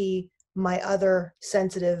wouldn't see my other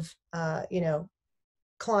sensitive,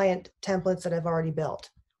 client templates that I've already built.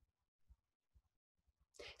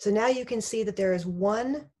 So now you can see that there is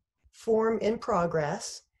one form in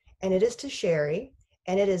progress, and it is to Sherry,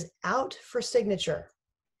 and it is out for signature.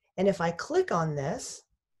 And if I click on this,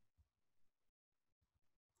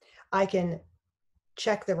 I can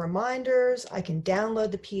check the reminders, I can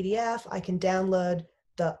download the PDF, I can download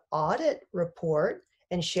the audit report.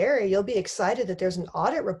 And Sherry, you'll be excited that there's an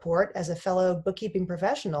audit report as a fellow bookkeeping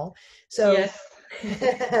professional. So yes.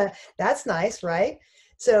 That's nice, right?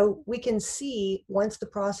 So we can see once the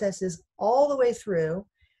process is all the way through,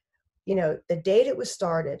 the date it was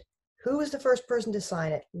started, who was the first person to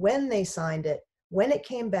sign it, when they signed it, when it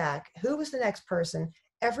came back, who was the next person.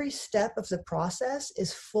 Every step of the process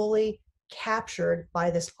is fully captured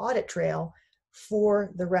by this audit trail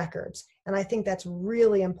for the records. And I think that's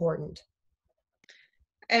really important.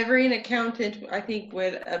 Every accountant, I think,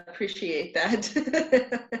 would appreciate that,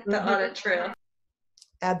 the audit trail.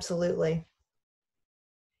 Absolutely.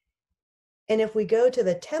 And if we go to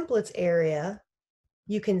the templates area,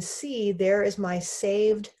 you can see there is my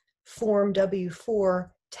saved Form W-4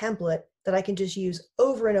 template that I can just use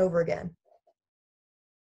over and over again.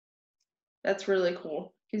 That's really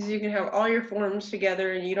cool because you can have all your forms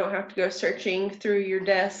together and you don't have to go searching through your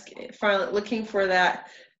desk, looking for that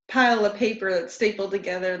pile of paper that's stapled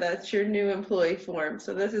together. That's your new employee form.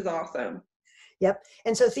 So this is awesome. Yep.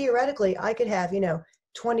 And so theoretically, I could have,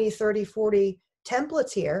 20, 30, 40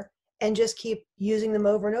 templates here and just keep using them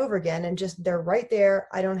over and over again. And just they're right there.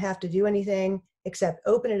 I don't have to do anything except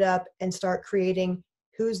open it up and start creating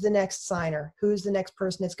who's the next signer, who's the next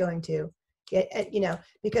person it's going to.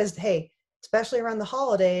 Because, hey, especially around the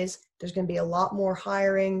holidays, there's going to be a lot more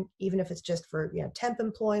hiring, even if it's just for, temp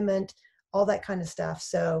employment, all that kind of stuff.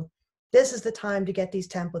 So this is the time to get these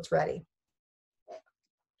templates ready.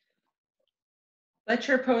 Let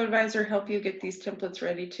your pro advisor help you get these templates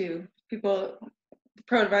ready too.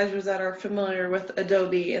 Pro advisors that are familiar with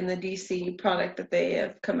Adobe and the DC product that they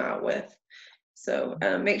have come out with. So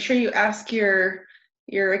make sure you ask your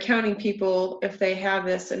accounting people if they have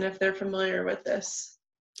this and if they're familiar with this.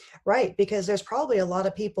 Right, because there's probably a lot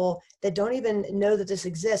of people that don't even know that this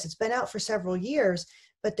exists. It's been out for several years,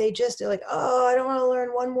 but they're like, oh, I don't want to learn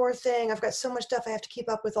one more thing. I've got so much stuff I have to keep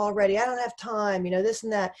up with already. I don't have time, this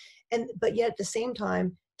and that. But yet at the same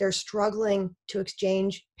time, they're struggling to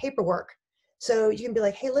exchange paperwork. So you can be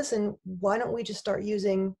like, hey, listen, why don't we just start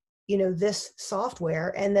using, this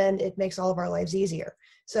software, and then it makes all of our lives easier.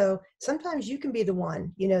 So sometimes you can be the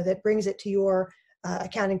one, that brings it to your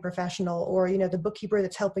accounting professional or, the bookkeeper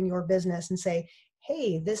that's helping your business and say,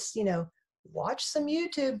 hey, this, watch some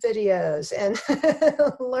YouTube videos and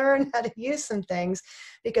learn how to use some things,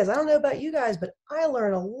 because I don't know about you guys, but I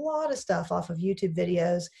learn a lot of stuff off of YouTube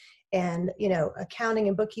videos and, accounting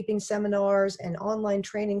and bookkeeping seminars and online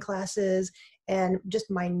training classes and just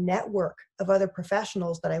my network of other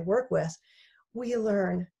professionals that I work with. We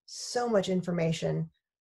learn so much information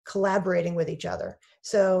collaborating with each other.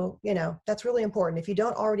 So, that's really important. If you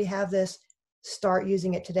don't already have this, start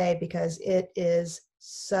using it today, because it is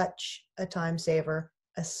such a time saver,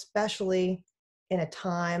 especially in a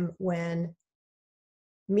time when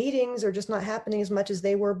meetings are just not happening as much as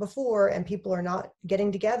they were before, and people are not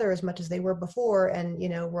getting together as much as they were before. And,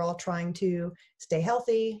 we're all trying to stay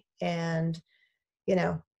healthy, and,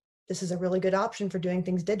 this is a really good option for doing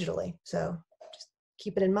things digitally. So just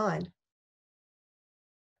keep it in mind.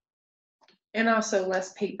 And also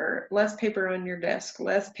less paper on your desk,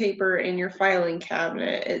 less paper in your filing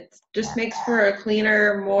cabinet. It just makes for a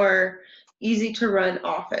cleaner, more easy to run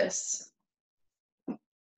office.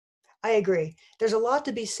 I agree. There's a lot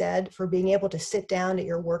to be said for being able to sit down at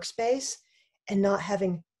your workspace and not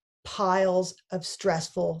having piles of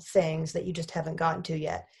stressful things that you just haven't gotten to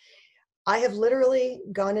yet. I have literally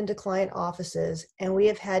gone into client offices and we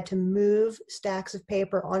have had to move stacks of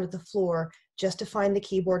paper onto the floor just to find the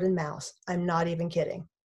keyboard and mouse. I'm not even kidding.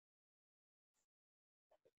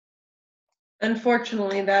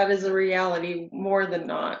 Unfortunately, that is a reality more than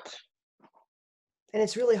not. And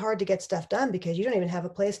it's really hard to get stuff done because you don't even have a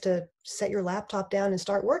place to set your laptop down and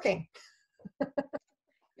start working.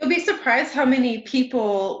 You'll be surprised how many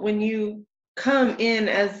people, when you come in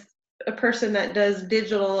as a person that does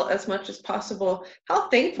digital as much as possible, how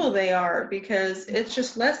thankful they are, because it's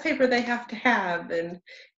just less paper they have to have. And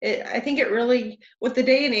I think it really, with the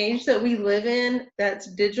day and age that we live in that's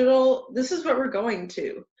digital, this is what we're going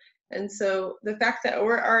to. And so the fact that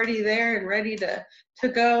we're already there and ready to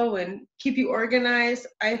go and keep you organized,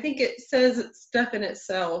 I think it says stuff in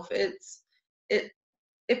itself. It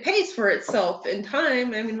pays for itself in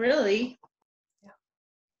time. I mean, really.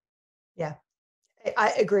 Yeah,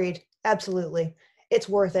 I agreed. Absolutely. It's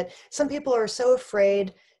worth it. Some people are so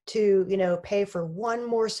afraid to, pay for one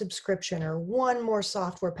more subscription or one more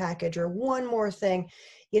software package or one more thing.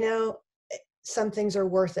 Some things are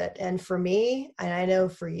worth it. And for me, and I know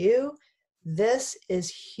for you, this is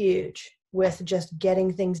huge with just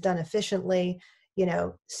getting things done efficiently,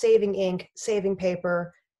 saving ink, saving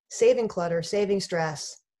paper, saving clutter, saving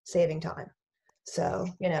stress, saving time. So,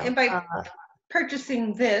 And by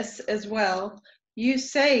purchasing this as well, you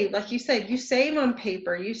save, like you said, you save on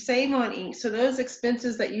paper, you save on ink. So those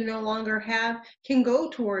expenses that you no longer have can go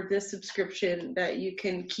toward this subscription that you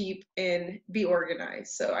can keep and be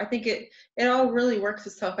organized. So I think it all really works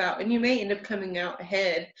itself out, and you may end up coming out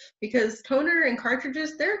ahead, because toner and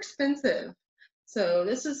cartridges, they're expensive. So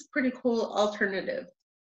this is pretty cool alternative.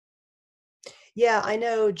 Yeah, I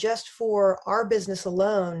know just for our business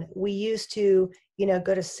alone, we used to,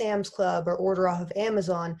 go to Sam's Club or order off of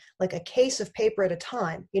Amazon, like a case of paper at a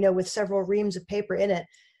time, with several reams of paper in it.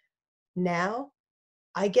 Now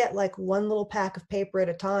I get like one little pack of paper at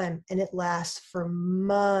a time, and it lasts for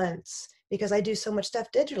months because I do so much stuff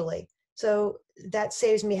digitally. So that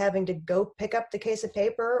saves me having to go pick up the case of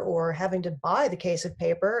paper or having to buy the case of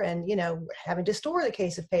paper and, having to store the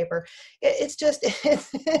case of paper. It's just,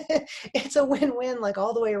 it's a win-win, like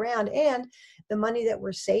all the way around. And the money that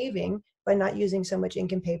we're saving by not using so much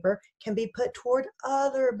ink and paper can be put toward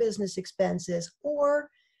other business expenses or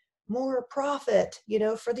more profit,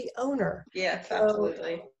 for the owner. Yes, So,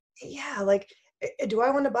 absolutely. yeah, like, do I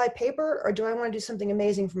want to buy paper or do I want to do something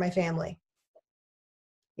amazing for my family?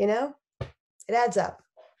 It adds up.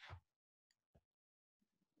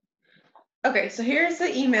 Okay, so here's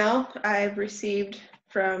the email I've received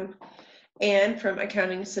from Anne from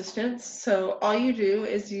Accounting Assistants. So all you do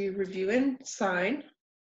is you review and sign.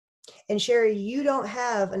 And Sherry, you don't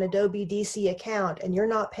have an Adobe DC account and you're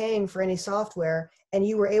not paying for any software, and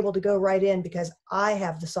you were able to go right in because I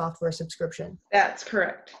have the software subscription. That's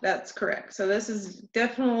correct. That's correct. So this is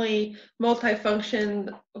definitely multifunction,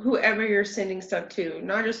 whoever you're sending stuff to,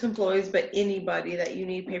 not just employees, but anybody that you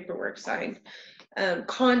need paperwork signed.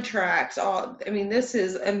 Contracts, this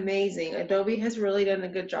is amazing. Adobe has really done a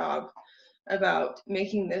good job about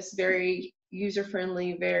making this very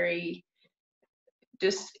user-friendly, very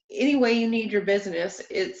just any way you need your business,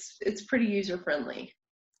 it's pretty user-friendly.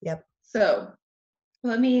 Yep. So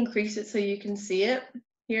let me increase it so you can see it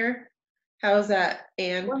here. How's that,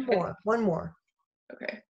 Anne? One more.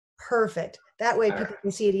 Okay. Perfect. That way people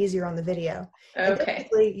can see it easier on the video. And Okay.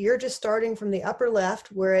 basically, you're just starting from the upper left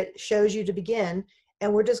where it shows you to begin,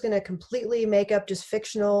 and we're just going to completely make up just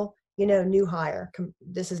fictional, new hire.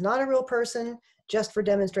 This is not a real person, just for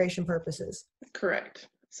demonstration purposes. Correct.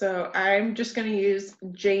 So I'm just going to use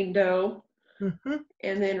Jane Doe. Mm-hmm.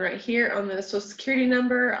 And then right here on the Social Security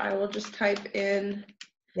number, I will just type in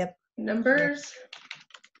numbers.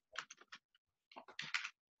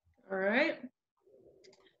 All right.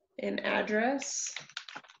 And address.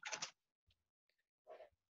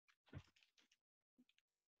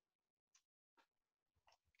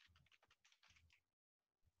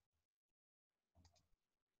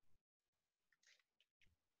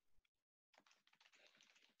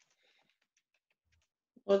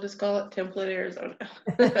 We'll just call it Template, Arizona.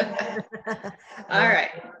 All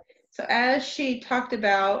right. So as she talked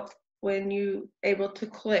about, when you able to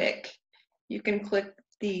click, you can click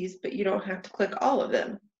these, but you don't have to click all of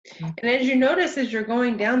them. And as you notice, as you're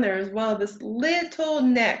going down there as well, this little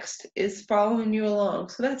next is following you along.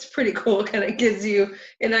 So that's pretty cool. It kind of gives you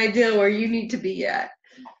an idea where you need to be at.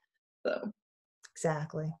 So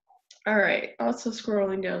Exactly. all right. Also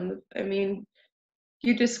scrolling down,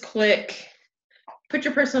 you just click, put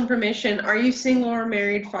your personal information. Are you single or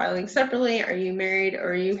married, filing separately? Are you married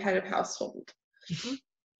or are you head of household? Mm-hmm.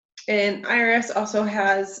 And IRS also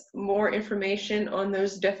has more information on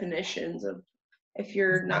those definitions of, if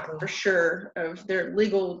you're not for sure of their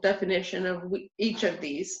legal definition of each of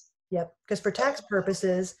these. Yep, because for tax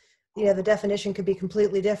purposes, the definition could be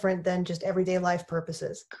completely different than just everyday life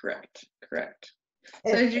purposes. Correct.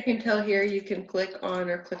 So as you can tell here, you can click on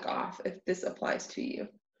or click off if this applies to you.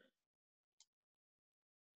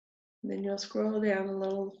 And then you'll scroll down a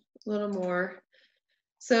little more.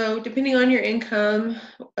 So depending on your income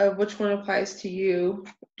of which one applies to you,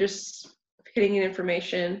 just hitting in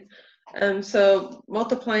information. So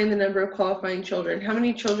multiplying the number of qualifying children. How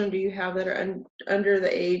many children do you have that are under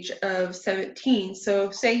the age of 17?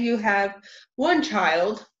 So say you have one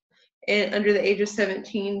child and under the age of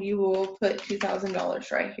 17, you will put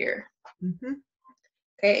 $2,000 right here. Mm-hmm.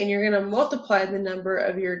 Okay, and you're going to multiply the number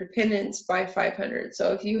of your dependents by 500.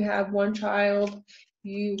 So if you have one child,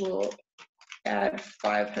 you will add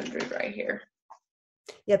 500 right here.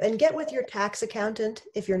 Yep, and get with your tax accountant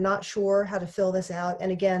if you're not sure how to fill this out.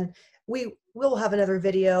 And again, we will have another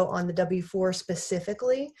video on the W-4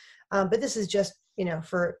 specifically, but this is just,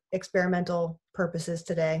 for experimental purposes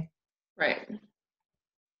today. Right.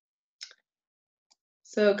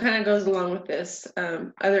 So it kind of goes along with this.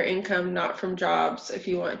 Other income not from jobs, if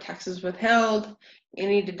you want taxes withheld,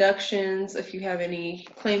 any deductions, if you have any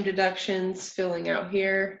claim deductions, filling out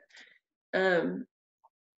here. Let's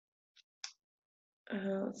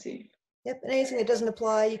see. Yep, and anything that doesn't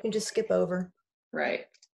apply, you can just skip over. Right.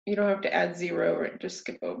 You don't have to add 0, or just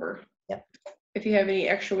skip over. Yep. If you have any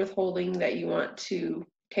extra withholding that you want to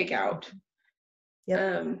take out.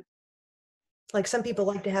 Yep. Like some people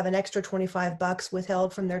like to have an extra $25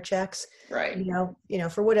 withheld from their checks. Right.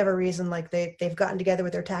 For whatever reason, like they've gotten together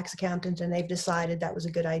with their tax accountant and they've decided that was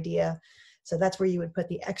a good idea. So that's where you would put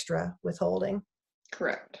the extra withholding.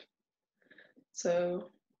 Correct. So,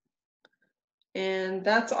 and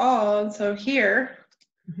that's all. And so here,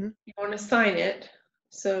 you want to sign it.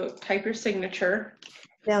 So type your signature.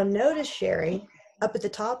 Now notice, Sherry, up at the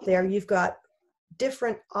top there, you've got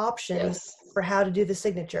different options for how to do the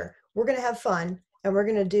signature. We're going to have fun and we're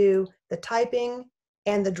going to do the typing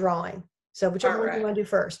and the drawing. So whichever one you want to do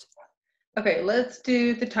first. Okay, let's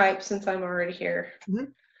do the type since I'm already here.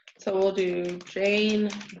 So we'll do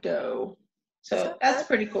Jane Doe. So that's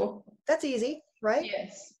pretty cool. That's easy, right?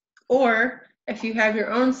 Yes. Or if you have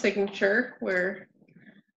your own signature where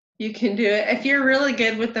you can do it. If you're really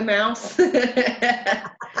good with the mouse,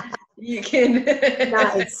 you can.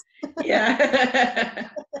 Nice. Yeah.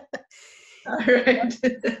 All right.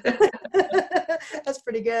 That's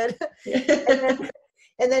pretty good. Yeah.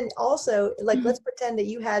 And then also, like, let's pretend that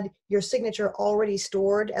you had your signature already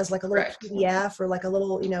stored as like a little Correct. PDF or like a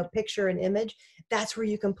little, picture and image. That's where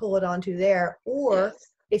you can pull it onto there. Or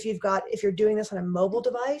Yes. if you're doing this on a mobile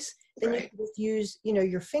device, then you Right. can just use,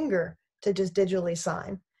 your finger to just digitally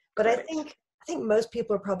sign. But Correct. I think most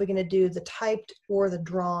people are probably going to do the typed or the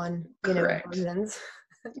drawn, Correct. versions.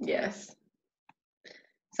 Yes.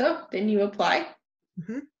 So then you apply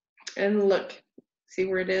and look, see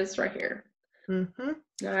where it is right here.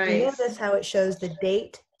 Nice. Notice how it shows the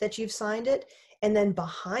date that you've signed it. And then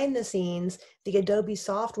behind the scenes, the Adobe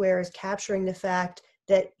software is capturing the fact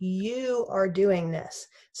that you are doing this.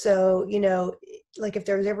 So, like if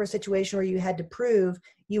there was ever a situation where you had to prove,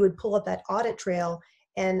 you would pull up that audit trail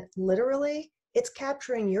and literally it's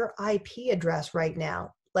capturing your IP address right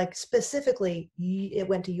now. Like specifically, it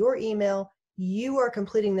went to your email, you are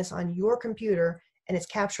completing this on your computer and it's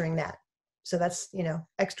capturing that. So that's,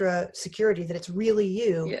 extra security that it's really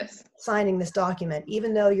you signing this document.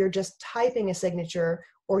 Even though you're just typing a signature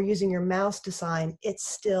or using your mouse to sign, it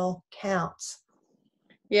still counts.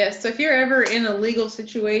 Yes, so if you're ever in a legal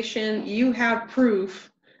situation, you have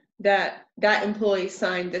proof that that employee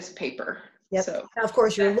signed this paper. Yep. So now, of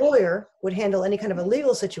course, your lawyer would handle any kind of a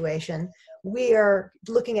legal situation. We are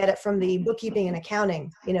looking at it from the bookkeeping and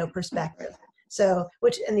accounting, perspective. So,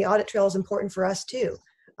 and the audit trail is important for us too.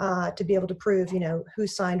 To be able to prove, who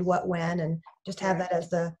signed what when, and just have that as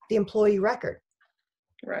the employee record.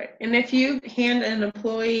 Right. And if you hand an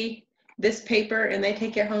employee this paper and they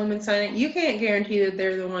take it home and sign it, you can't guarantee that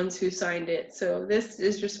they're the ones who signed it. So this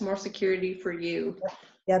is just more security for you.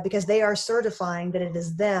 Yeah, because they are certifying that it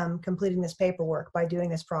is them completing this paperwork by doing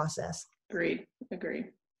this process. Agreed.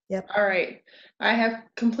 Yep. All right. I have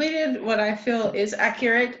completed what I feel is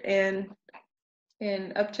accurate and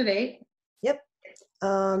up to date. Yep.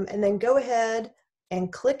 And then go ahead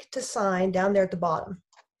and click to sign down there at the bottom.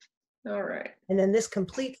 All right. And then this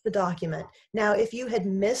completes the document. Now, if you had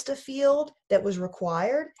missed a field that was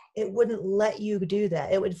required, it wouldn't let you do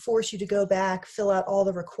that. It would force you to go back, fill out all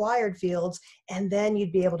the required fields, and then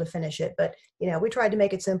you'd be able to finish it. But, we tried to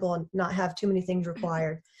make it simple and not have too many things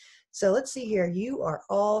required. So let's see here. You are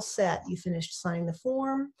all set. You finished signing the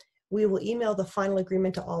form. We will email the final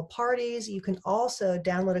agreement to all parties. You can also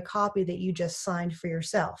download a copy that you just signed for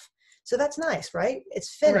yourself. So that's nice, right?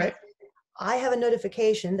 It's finished. Right. I have a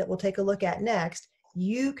notification that we'll take a look at next.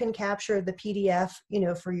 You can capture the PDF,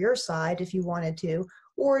 for your side if you wanted to,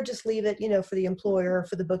 or just leave it, for the employer,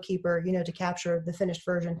 for the bookkeeper, to capture the finished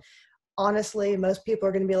version. Honestly, most people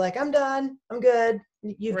are going to be like, I'm done. I'm good.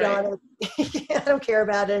 You've got it. I don't care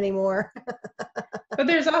about it anymore. But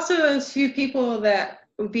there's also those few people that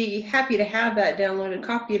would be happy to have that downloaded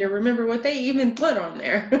copy to remember what they even put on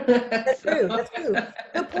there. That's true. That's true.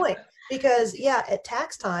 Good point. Because at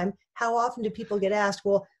tax time, how often do people get asked,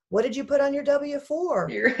 well, what did you put on your W-4?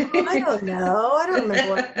 Well, I don't know. I don't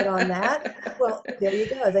remember what I put on that. Well, there you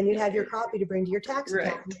go. Then you'd have your copy to bring to your tax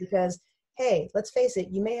accountant because, hey, let's face it,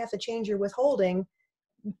 you may have to change your withholding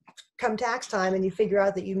come tax time and you figure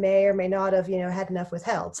out that you may or may not have, had enough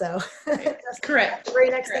withheld. So that's correct. The very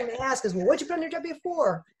next thing they ask is, well, what'd you put on your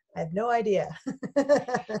W-4? I have no idea.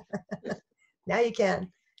 Now you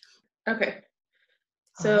can. Okay.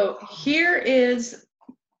 So here is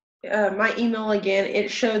my email again.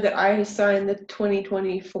 It showed that I signed the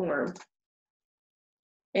 2020 form.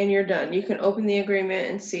 And you're done. You can open the agreement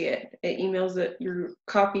and see it. It emails your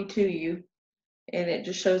copy to you. And it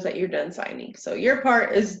just shows that you're done signing. So your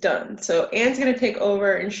part is done. So Anne's going to take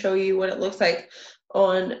over and show you what it looks like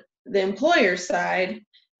on the employer side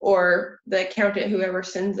or the accountant, whoever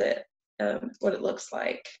sends it, what it looks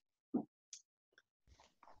like.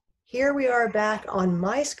 Here we are back on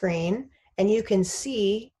my screen, and you can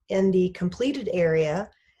see in the completed area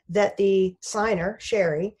that the signer,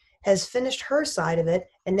 Sherry, has finished her side of it,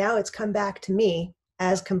 and now it's come back to me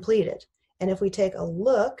as completed. And if we take a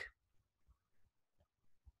look,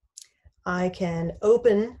 I can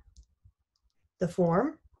open the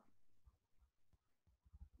form.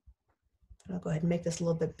 I'll go ahead and make this a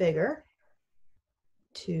little bit bigger.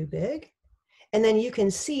 Too big. And then you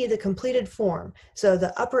can see the completed form. So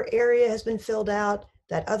the upper area has been filled out,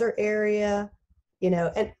 that other area,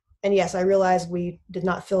 and yes, I realize we did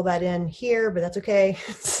not fill that in here, but that's okay.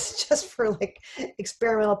 It's just for like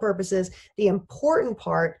experimental purposes. The important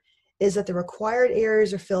part is that the required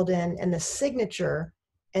areas are filled in and the signature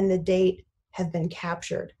and the date have been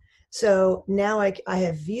captured. So now I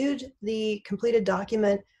have viewed the completed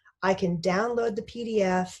document. I can download the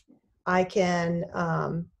PDF. I can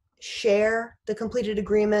share the completed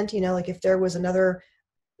agreement, like if there was another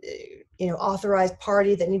authorized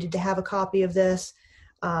party that needed to have a copy of this.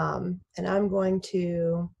 And I'm going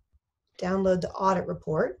to download the audit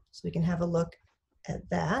report so we can have a look at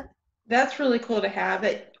that. That's really cool to have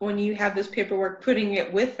it when you have this paperwork, putting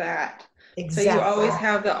it with that. Exactly. So you always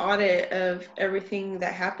have the audit of everything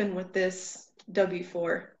that happened with this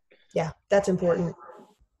W-4. Yeah, that's important.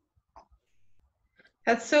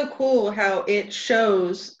 That's so cool how it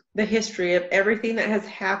shows the history of everything that has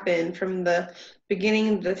happened from the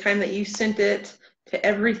beginning, the time that you sent it, to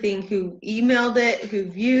everything, who emailed it, who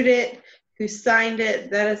viewed it, who signed it.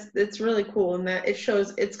 It's really cool, and that it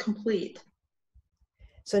shows it's complete.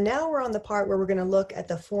 So now we're on the part where we're going to look at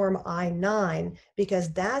the form I-9,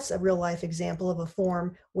 because that's a real life example of a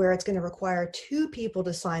form where it's going to require 2 people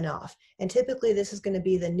to sign off. And typically this is going to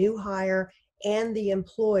be the new hire and the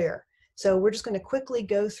employer. So we're just going to quickly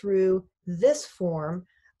go through this form.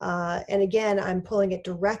 And again, I'm pulling it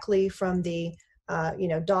directly from the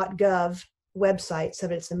 .gov website so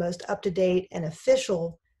that it's the most up-to-date and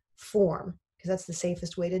official form, because that's the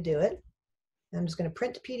safest way to do it. I'm just going to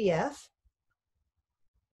print the PDF.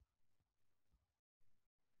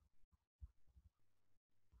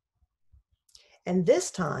 And this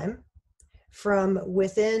time, from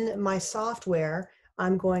within my software,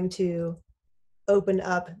 I'm going to open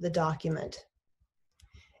up the document.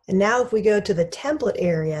 And now if we go to the template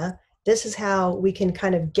area, this is how we can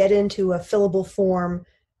kind of get into a fillable form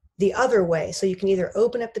the other way. So you can either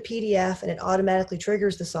open up the PDF and it automatically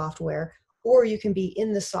triggers the software, or you can be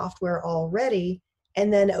in the software already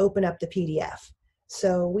and then open up the PDF.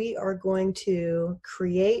 So we are going to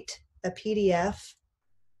create a PDF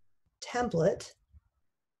template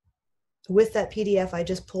with that PDF I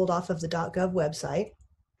just pulled off of the .gov website,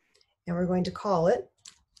 and we're going to call it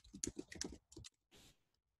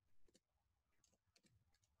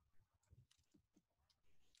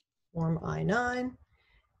Form I-9,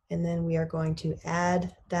 and then we are going to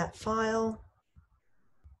add that file.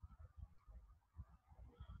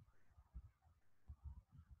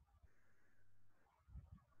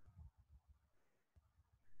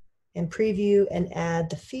 And preview and add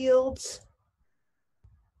the fields.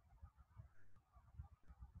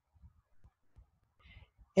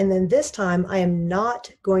 And then this time, I am not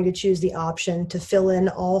going to choose the option to fill in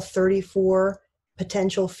all 34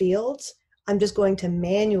 potential fields. I'm just going to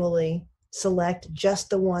manually select just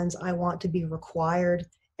the ones I want to be required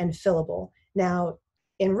and fillable. Now,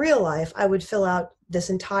 in real life, I would fill out this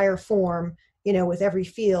entire form, with every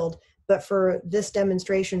field. But for this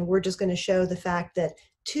demonstration, we're just going to show the fact that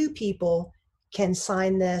 2 people can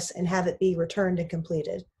sign this and have it be returned and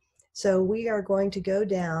completed. So we are going to go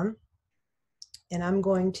down, and I'm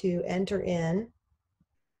going to enter in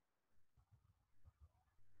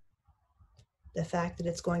the fact that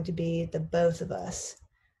it's going to be the both of us.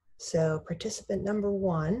 So participant number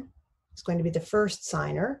 1 is going to be the first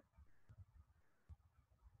signer.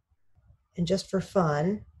 And just for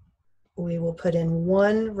fun, we will put in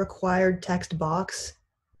 1 required text box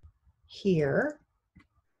here.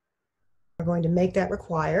 We're going to make that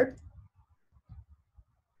required.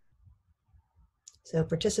 So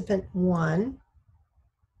participant 1,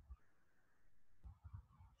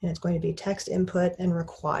 and it's going to be text input and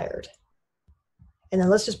required. And then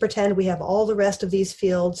let's just pretend we have all the rest of these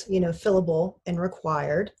fields, fillable and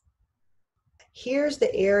required. Here's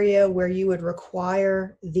the area where you would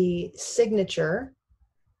require the signature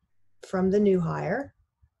from the new hire.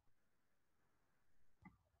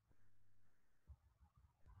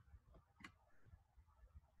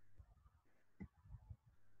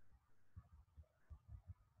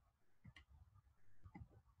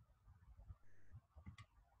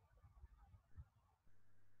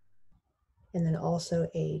 And then also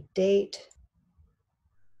a date.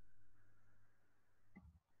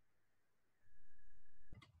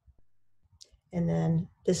 And then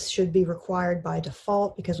this should be required by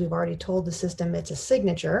default because we've already told the system it's a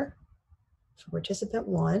signature for participant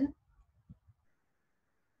 1.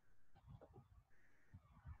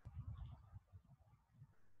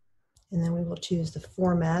 And then we will choose the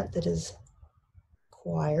format that is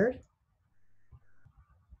required.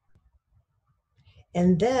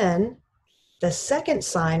 And then the second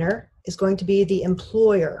signer is going to be the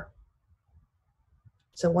employer.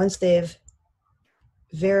 So once they've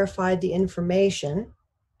verified the information,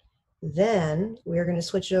 then we're going to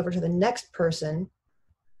switch it over to the next person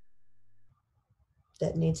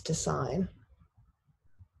that needs to sign.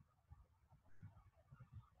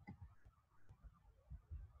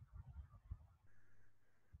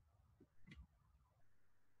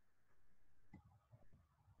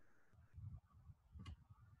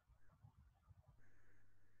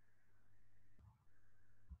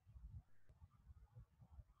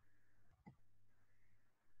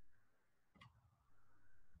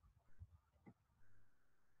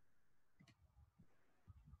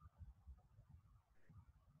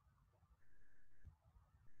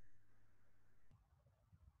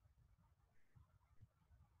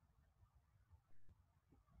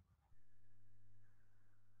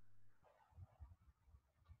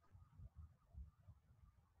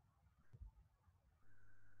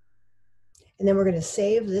 And then we're going to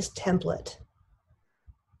save this template.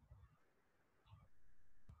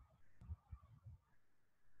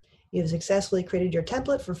 You've successfully created your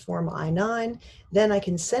template for Form I-9. Then I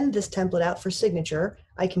can send this template out for signature.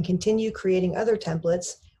 I can continue creating other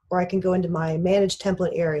templates, or I can go into my Manage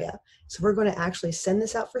Template area. So we're going to actually send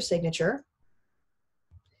this out for signature.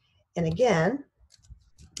 And again,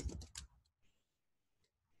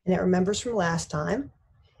 and it remembers from last time.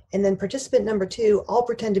 And then participant number 2, I'll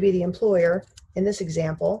pretend to be the employer in this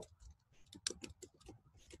example.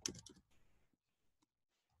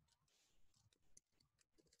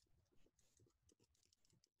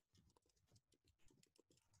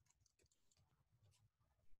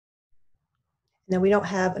 Now we don't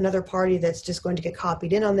have another party that's just going to get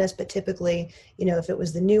copied in on this, but typically, you know, if it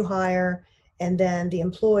was the new hire and then the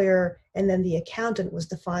employer and then the accountant was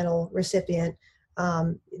the final recipient,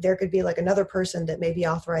 there could be like another person that may be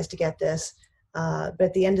authorized to get this. But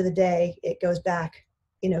at the end of the day, it goes back,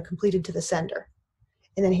 you know, completed to the sender.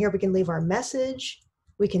 And then here we can leave our message.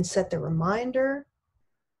 We can set the reminder.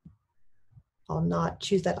 I'll not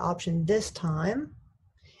choose that option this time.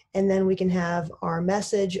 And then we can have our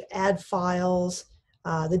message, add files,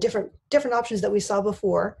 the different options that we saw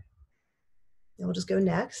before. And we'll just go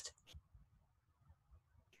next.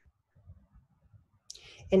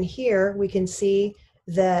 And here we can see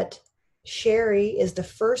that Sherry is the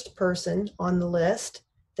first person on the list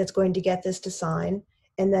that's going to get this to sign.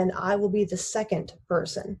 And then I will be the second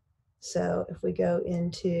person. So if we go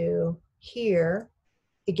into here,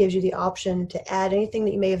 it gives you the option to add anything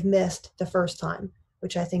that you may have missed the first time,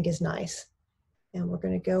 which I think is nice. And we're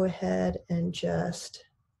going to go ahead and just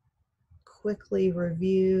quickly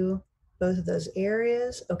review both of those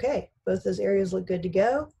areas. Okay, both those areas look good to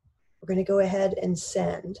go. We're going to go ahead and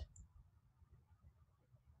send.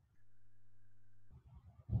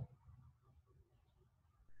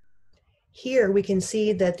 Here we can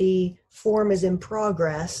see that the form is in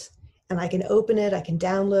progress, and I can open it, I can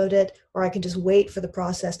download it, or I can just wait for the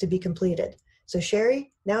process to be completed. So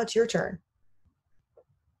Sherry, now it's your turn.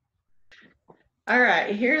 All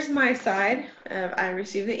right, here's my side of I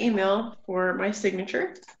received the email for my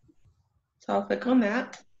signature. So I'll click on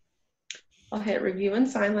that. I'll hit review and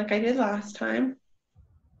sign like I did last time.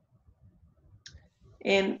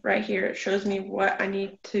 And right here, it shows me what I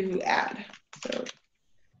need to add. So,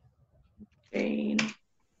 Jane,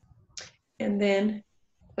 and then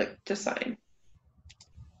click to sign.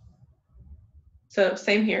 So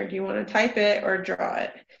same here, do you want to type it or draw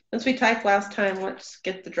it? Since we typed last time, let's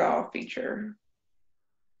get the draw feature.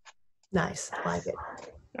 Nice, like it.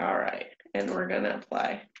 All right, and we're gonna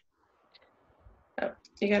apply. Oh,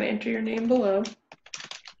 you gotta enter your name below.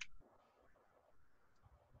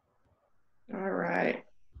 All right.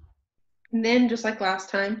 And then just like last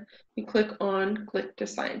time, you click to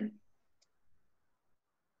sign.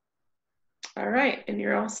 All right, and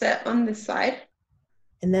you're all set on this side.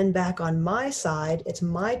 And then back on my side, it's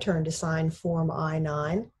my turn to sign Form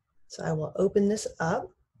I-9. So I will open this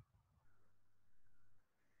up.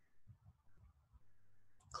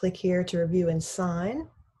 Click here to review and sign.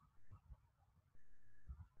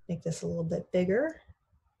 Make this a little bit bigger.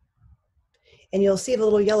 And you'll see the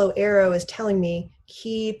little yellow arrow is telling me,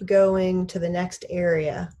 keep going to the next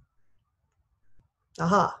area.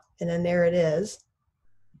 Aha, and then there it is.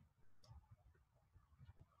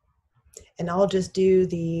 And I'll just do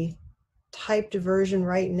the typed version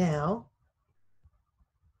right now.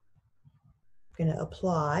 I'm going to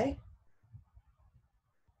apply.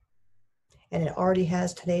 And it already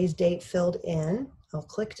has today's date filled in. I'll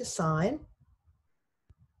click to sign.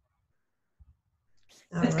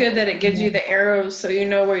 It's good that it gives you the arrows so you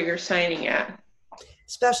know where you're signing at.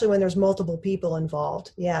 Especially when there's multiple people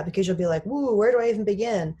involved. Yeah, because you'll be like, woo, where do I even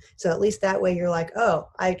begin? So at least that way you're like, oh,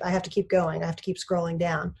 I have to keep going. I have to keep scrolling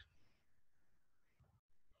down.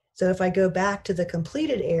 So if I go back to the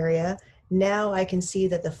completed area, now I can see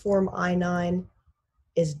that the Form I-9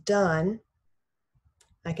 is done.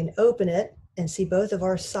 I can open it and see both of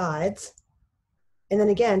our sides. And then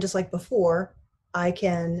again, just like before, I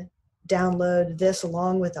can download this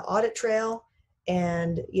along with the audit trail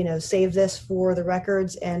and, you know, save this for the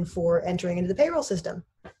records and for entering into the payroll system.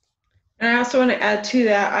 And I also want to add to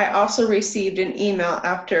that, I also received an email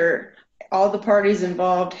after all the parties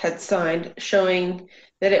involved had signed showing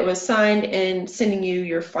that it was signed and sending you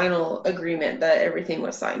your final agreement that everything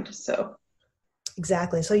was signed. So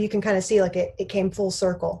exactly. So you can kind of see like it came full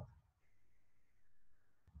circle.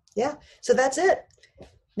 Yeah, so that's it.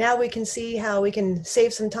 Now we can see how we can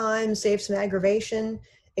save some time, save some aggravation,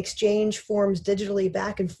 exchange forms digitally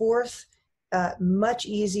back and forth. Much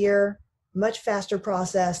easier, much faster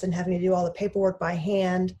process than having to do all the paperwork by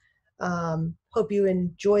hand. Hope you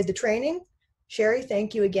enjoyed the training. Sherry,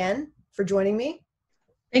 thank you again for joining me.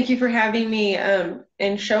 Thank you for having me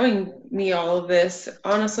and showing me all of this.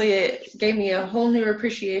 Honestly, it gave me a whole new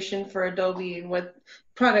appreciation for Adobe and what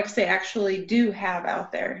products they actually do have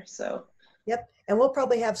out there. So, yep. And we'll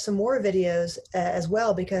probably have some more videos as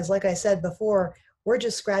well, because like I said before, we're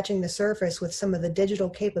just scratching the surface with some of the digital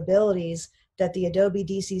capabilities that the Adobe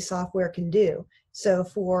DC software can do. So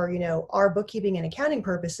for, our bookkeeping and accounting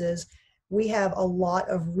purposes, we have a lot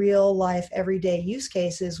of real life everyday use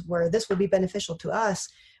cases where this will be beneficial to us,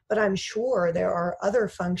 but I'm sure there are other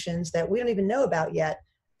functions that we don't even know about yet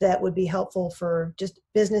that would be helpful for just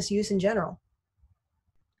business use in general.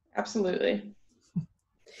 absolutely.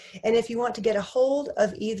 And if you want to get a hold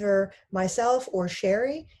of either myself or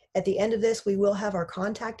Sherry, at the end of this, we will have our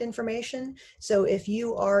contact information. So if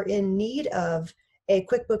you are in need of a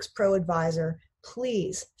QuickBooks Pro advisor,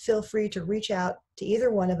 please feel free to reach out to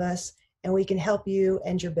either one of us and we can help you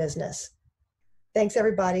and your business. Thanks,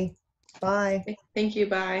 everybody. Bye. Thank you.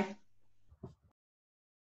 Bye.